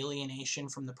and alienation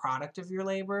from the product of your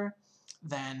labor,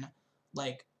 then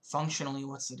like functionally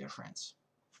what's the difference?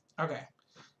 Okay.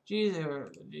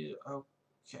 Jesus,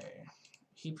 okay.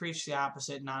 He preached the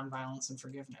opposite, nonviolence and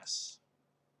forgiveness.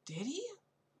 Did he?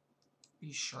 Are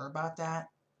you sure about that?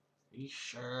 Are you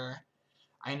sure?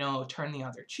 I know, turn the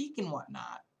other cheek and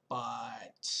whatnot,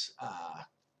 but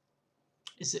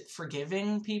is it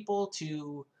forgiving people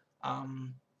to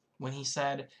when he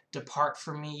said, "Depart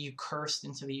from me, you cursed,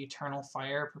 into the eternal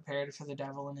fire prepared for the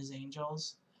devil and his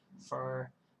angels?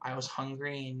 For I was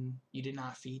hungry, and you did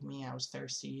not feed me. I was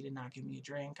thirsty, you did not give me a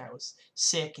drink. I was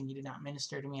sick, and you did not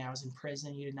minister to me. I was in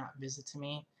prison, you did not visit to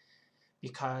me.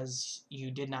 Because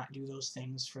you did not do those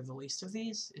things for the least of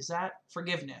these." Is that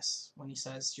forgiveness when he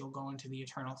says you'll go into the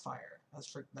eternal fire?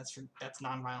 That's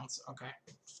nonviolence. Okay,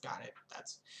 got it.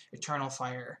 That's eternal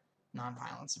fire,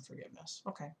 nonviolence, and forgiveness.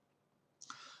 Okay.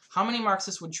 How many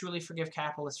Marxists would truly forgive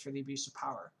capitalists for the abuse of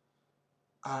power?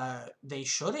 They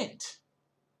shouldn't.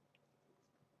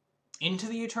 Into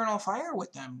the eternal fire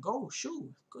with them. Go,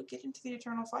 shoo. Go get into the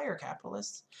eternal fire,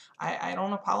 capitalists. I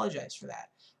don't apologize for that.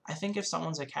 I think if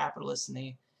someone's a capitalist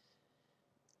and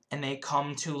they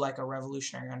come to like a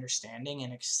revolutionary understanding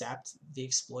and accept the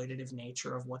exploitative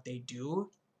nature of what they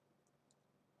do,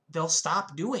 they'll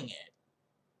stop doing it.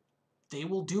 They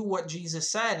will do what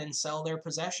Jesus said and sell their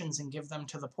possessions and give them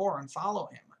to the poor and follow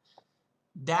him.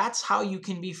 That's how you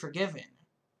can be forgiven.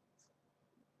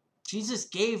 Jesus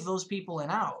gave those people an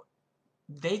out.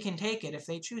 They can take it if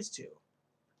they choose to.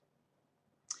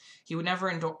 He would never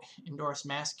endorse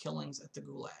mass killings at the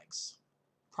gulags.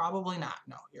 Probably not.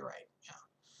 No, you're right. Yeah.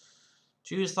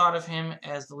 Jews thought of him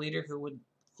as the leader who would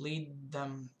lead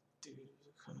them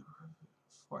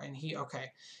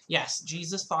okay. Yes,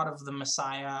 Jesus thought of the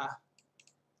Messiah.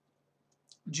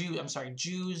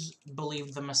 Jews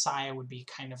believed the Messiah would be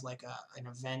kind of like an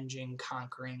avenging,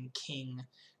 conquering king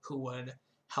who would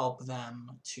help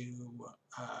them to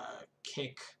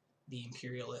kick the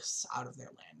imperialists out of their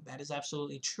land. That is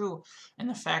absolutely true. And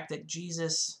the fact that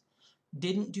Jesus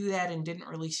didn't do that and didn't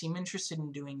really seem interested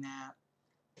in doing that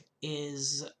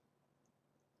is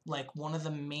like one of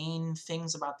the main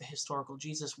things about the historical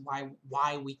Jesus,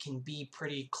 why we can be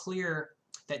pretty clear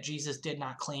that Jesus did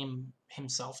not claim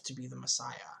himself to be the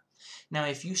Messiah. Now,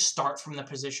 if you start from the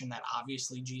position that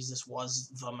obviously Jesus was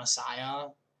the Messiah,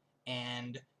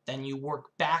 and then you work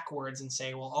backwards and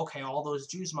say, well, okay, all those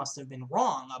Jews must have been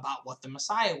wrong about what the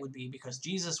Messiah would be because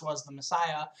Jesus was the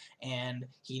Messiah and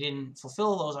he didn't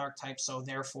fulfill those archetypes, so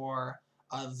therefore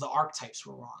the archetypes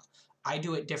were wrong. I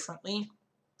do it differently.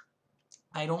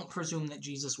 I don't presume that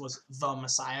Jesus was the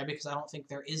Messiah because I don't think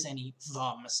there is any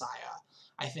the Messiah.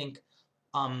 I think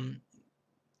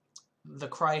the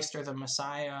Christ or the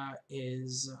Messiah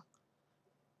is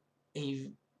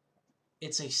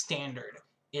it's a standard.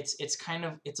 It's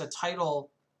a title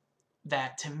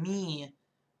that, to me,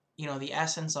 you know, the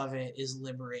essence of it is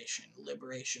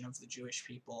liberation of the Jewish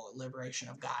people, liberation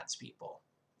of God's people.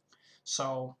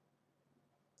 So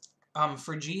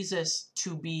for Jesus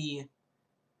to be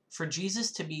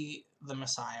the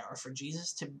Messiah, or for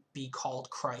Jesus to be called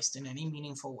Christ in any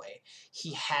meaningful way,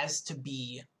 he has to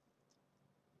be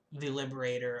the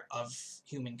liberator of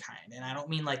humankind. And I don't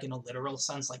mean like in a literal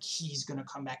sense, like he's gonna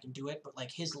come back and do it, but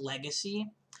like his legacy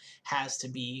has to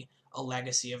be a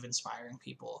legacy of inspiring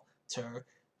people to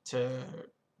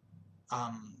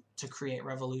to create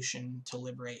revolution, to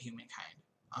liberate humankind.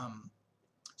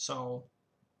 So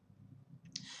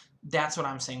that's what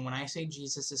I'm saying. When I say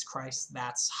Jesus is Christ,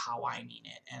 that's how I mean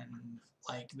it. And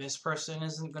like this person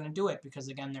isn't going to do it because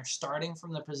again, they're starting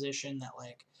from the position that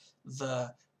like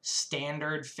the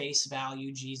standard face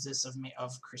value Jesus of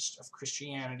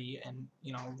Christianity, and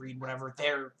you know, read whatever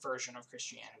their version of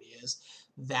Christianity is.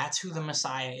 That's who the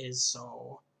Messiah is.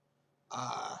 So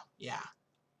yeah.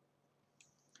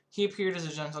 He appeared as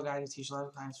a gentle guide to teach love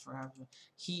and kindness forever.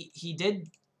 He did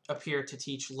appear to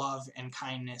teach love and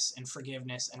kindness and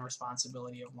forgiveness and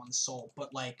responsibility of one's soul,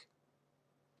 but like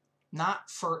not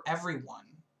for everyone,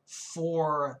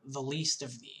 for the least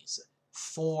of these,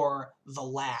 for the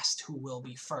last who will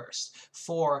be first,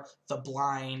 for the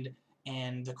blind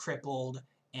and the crippled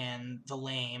and the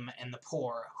lame and the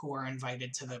poor who are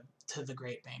invited to the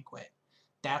great banquet.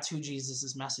 That's who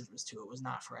Jesus' message was to. It was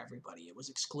not for everybody. It was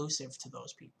exclusive to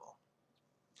those people.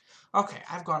 Okay,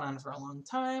 I've gone on for a long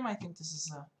time. I think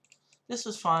this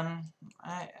was fun.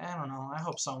 I don't know. I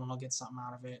hope someone will get something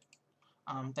out of it.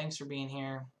 Thanks for being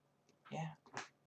here. Yeah.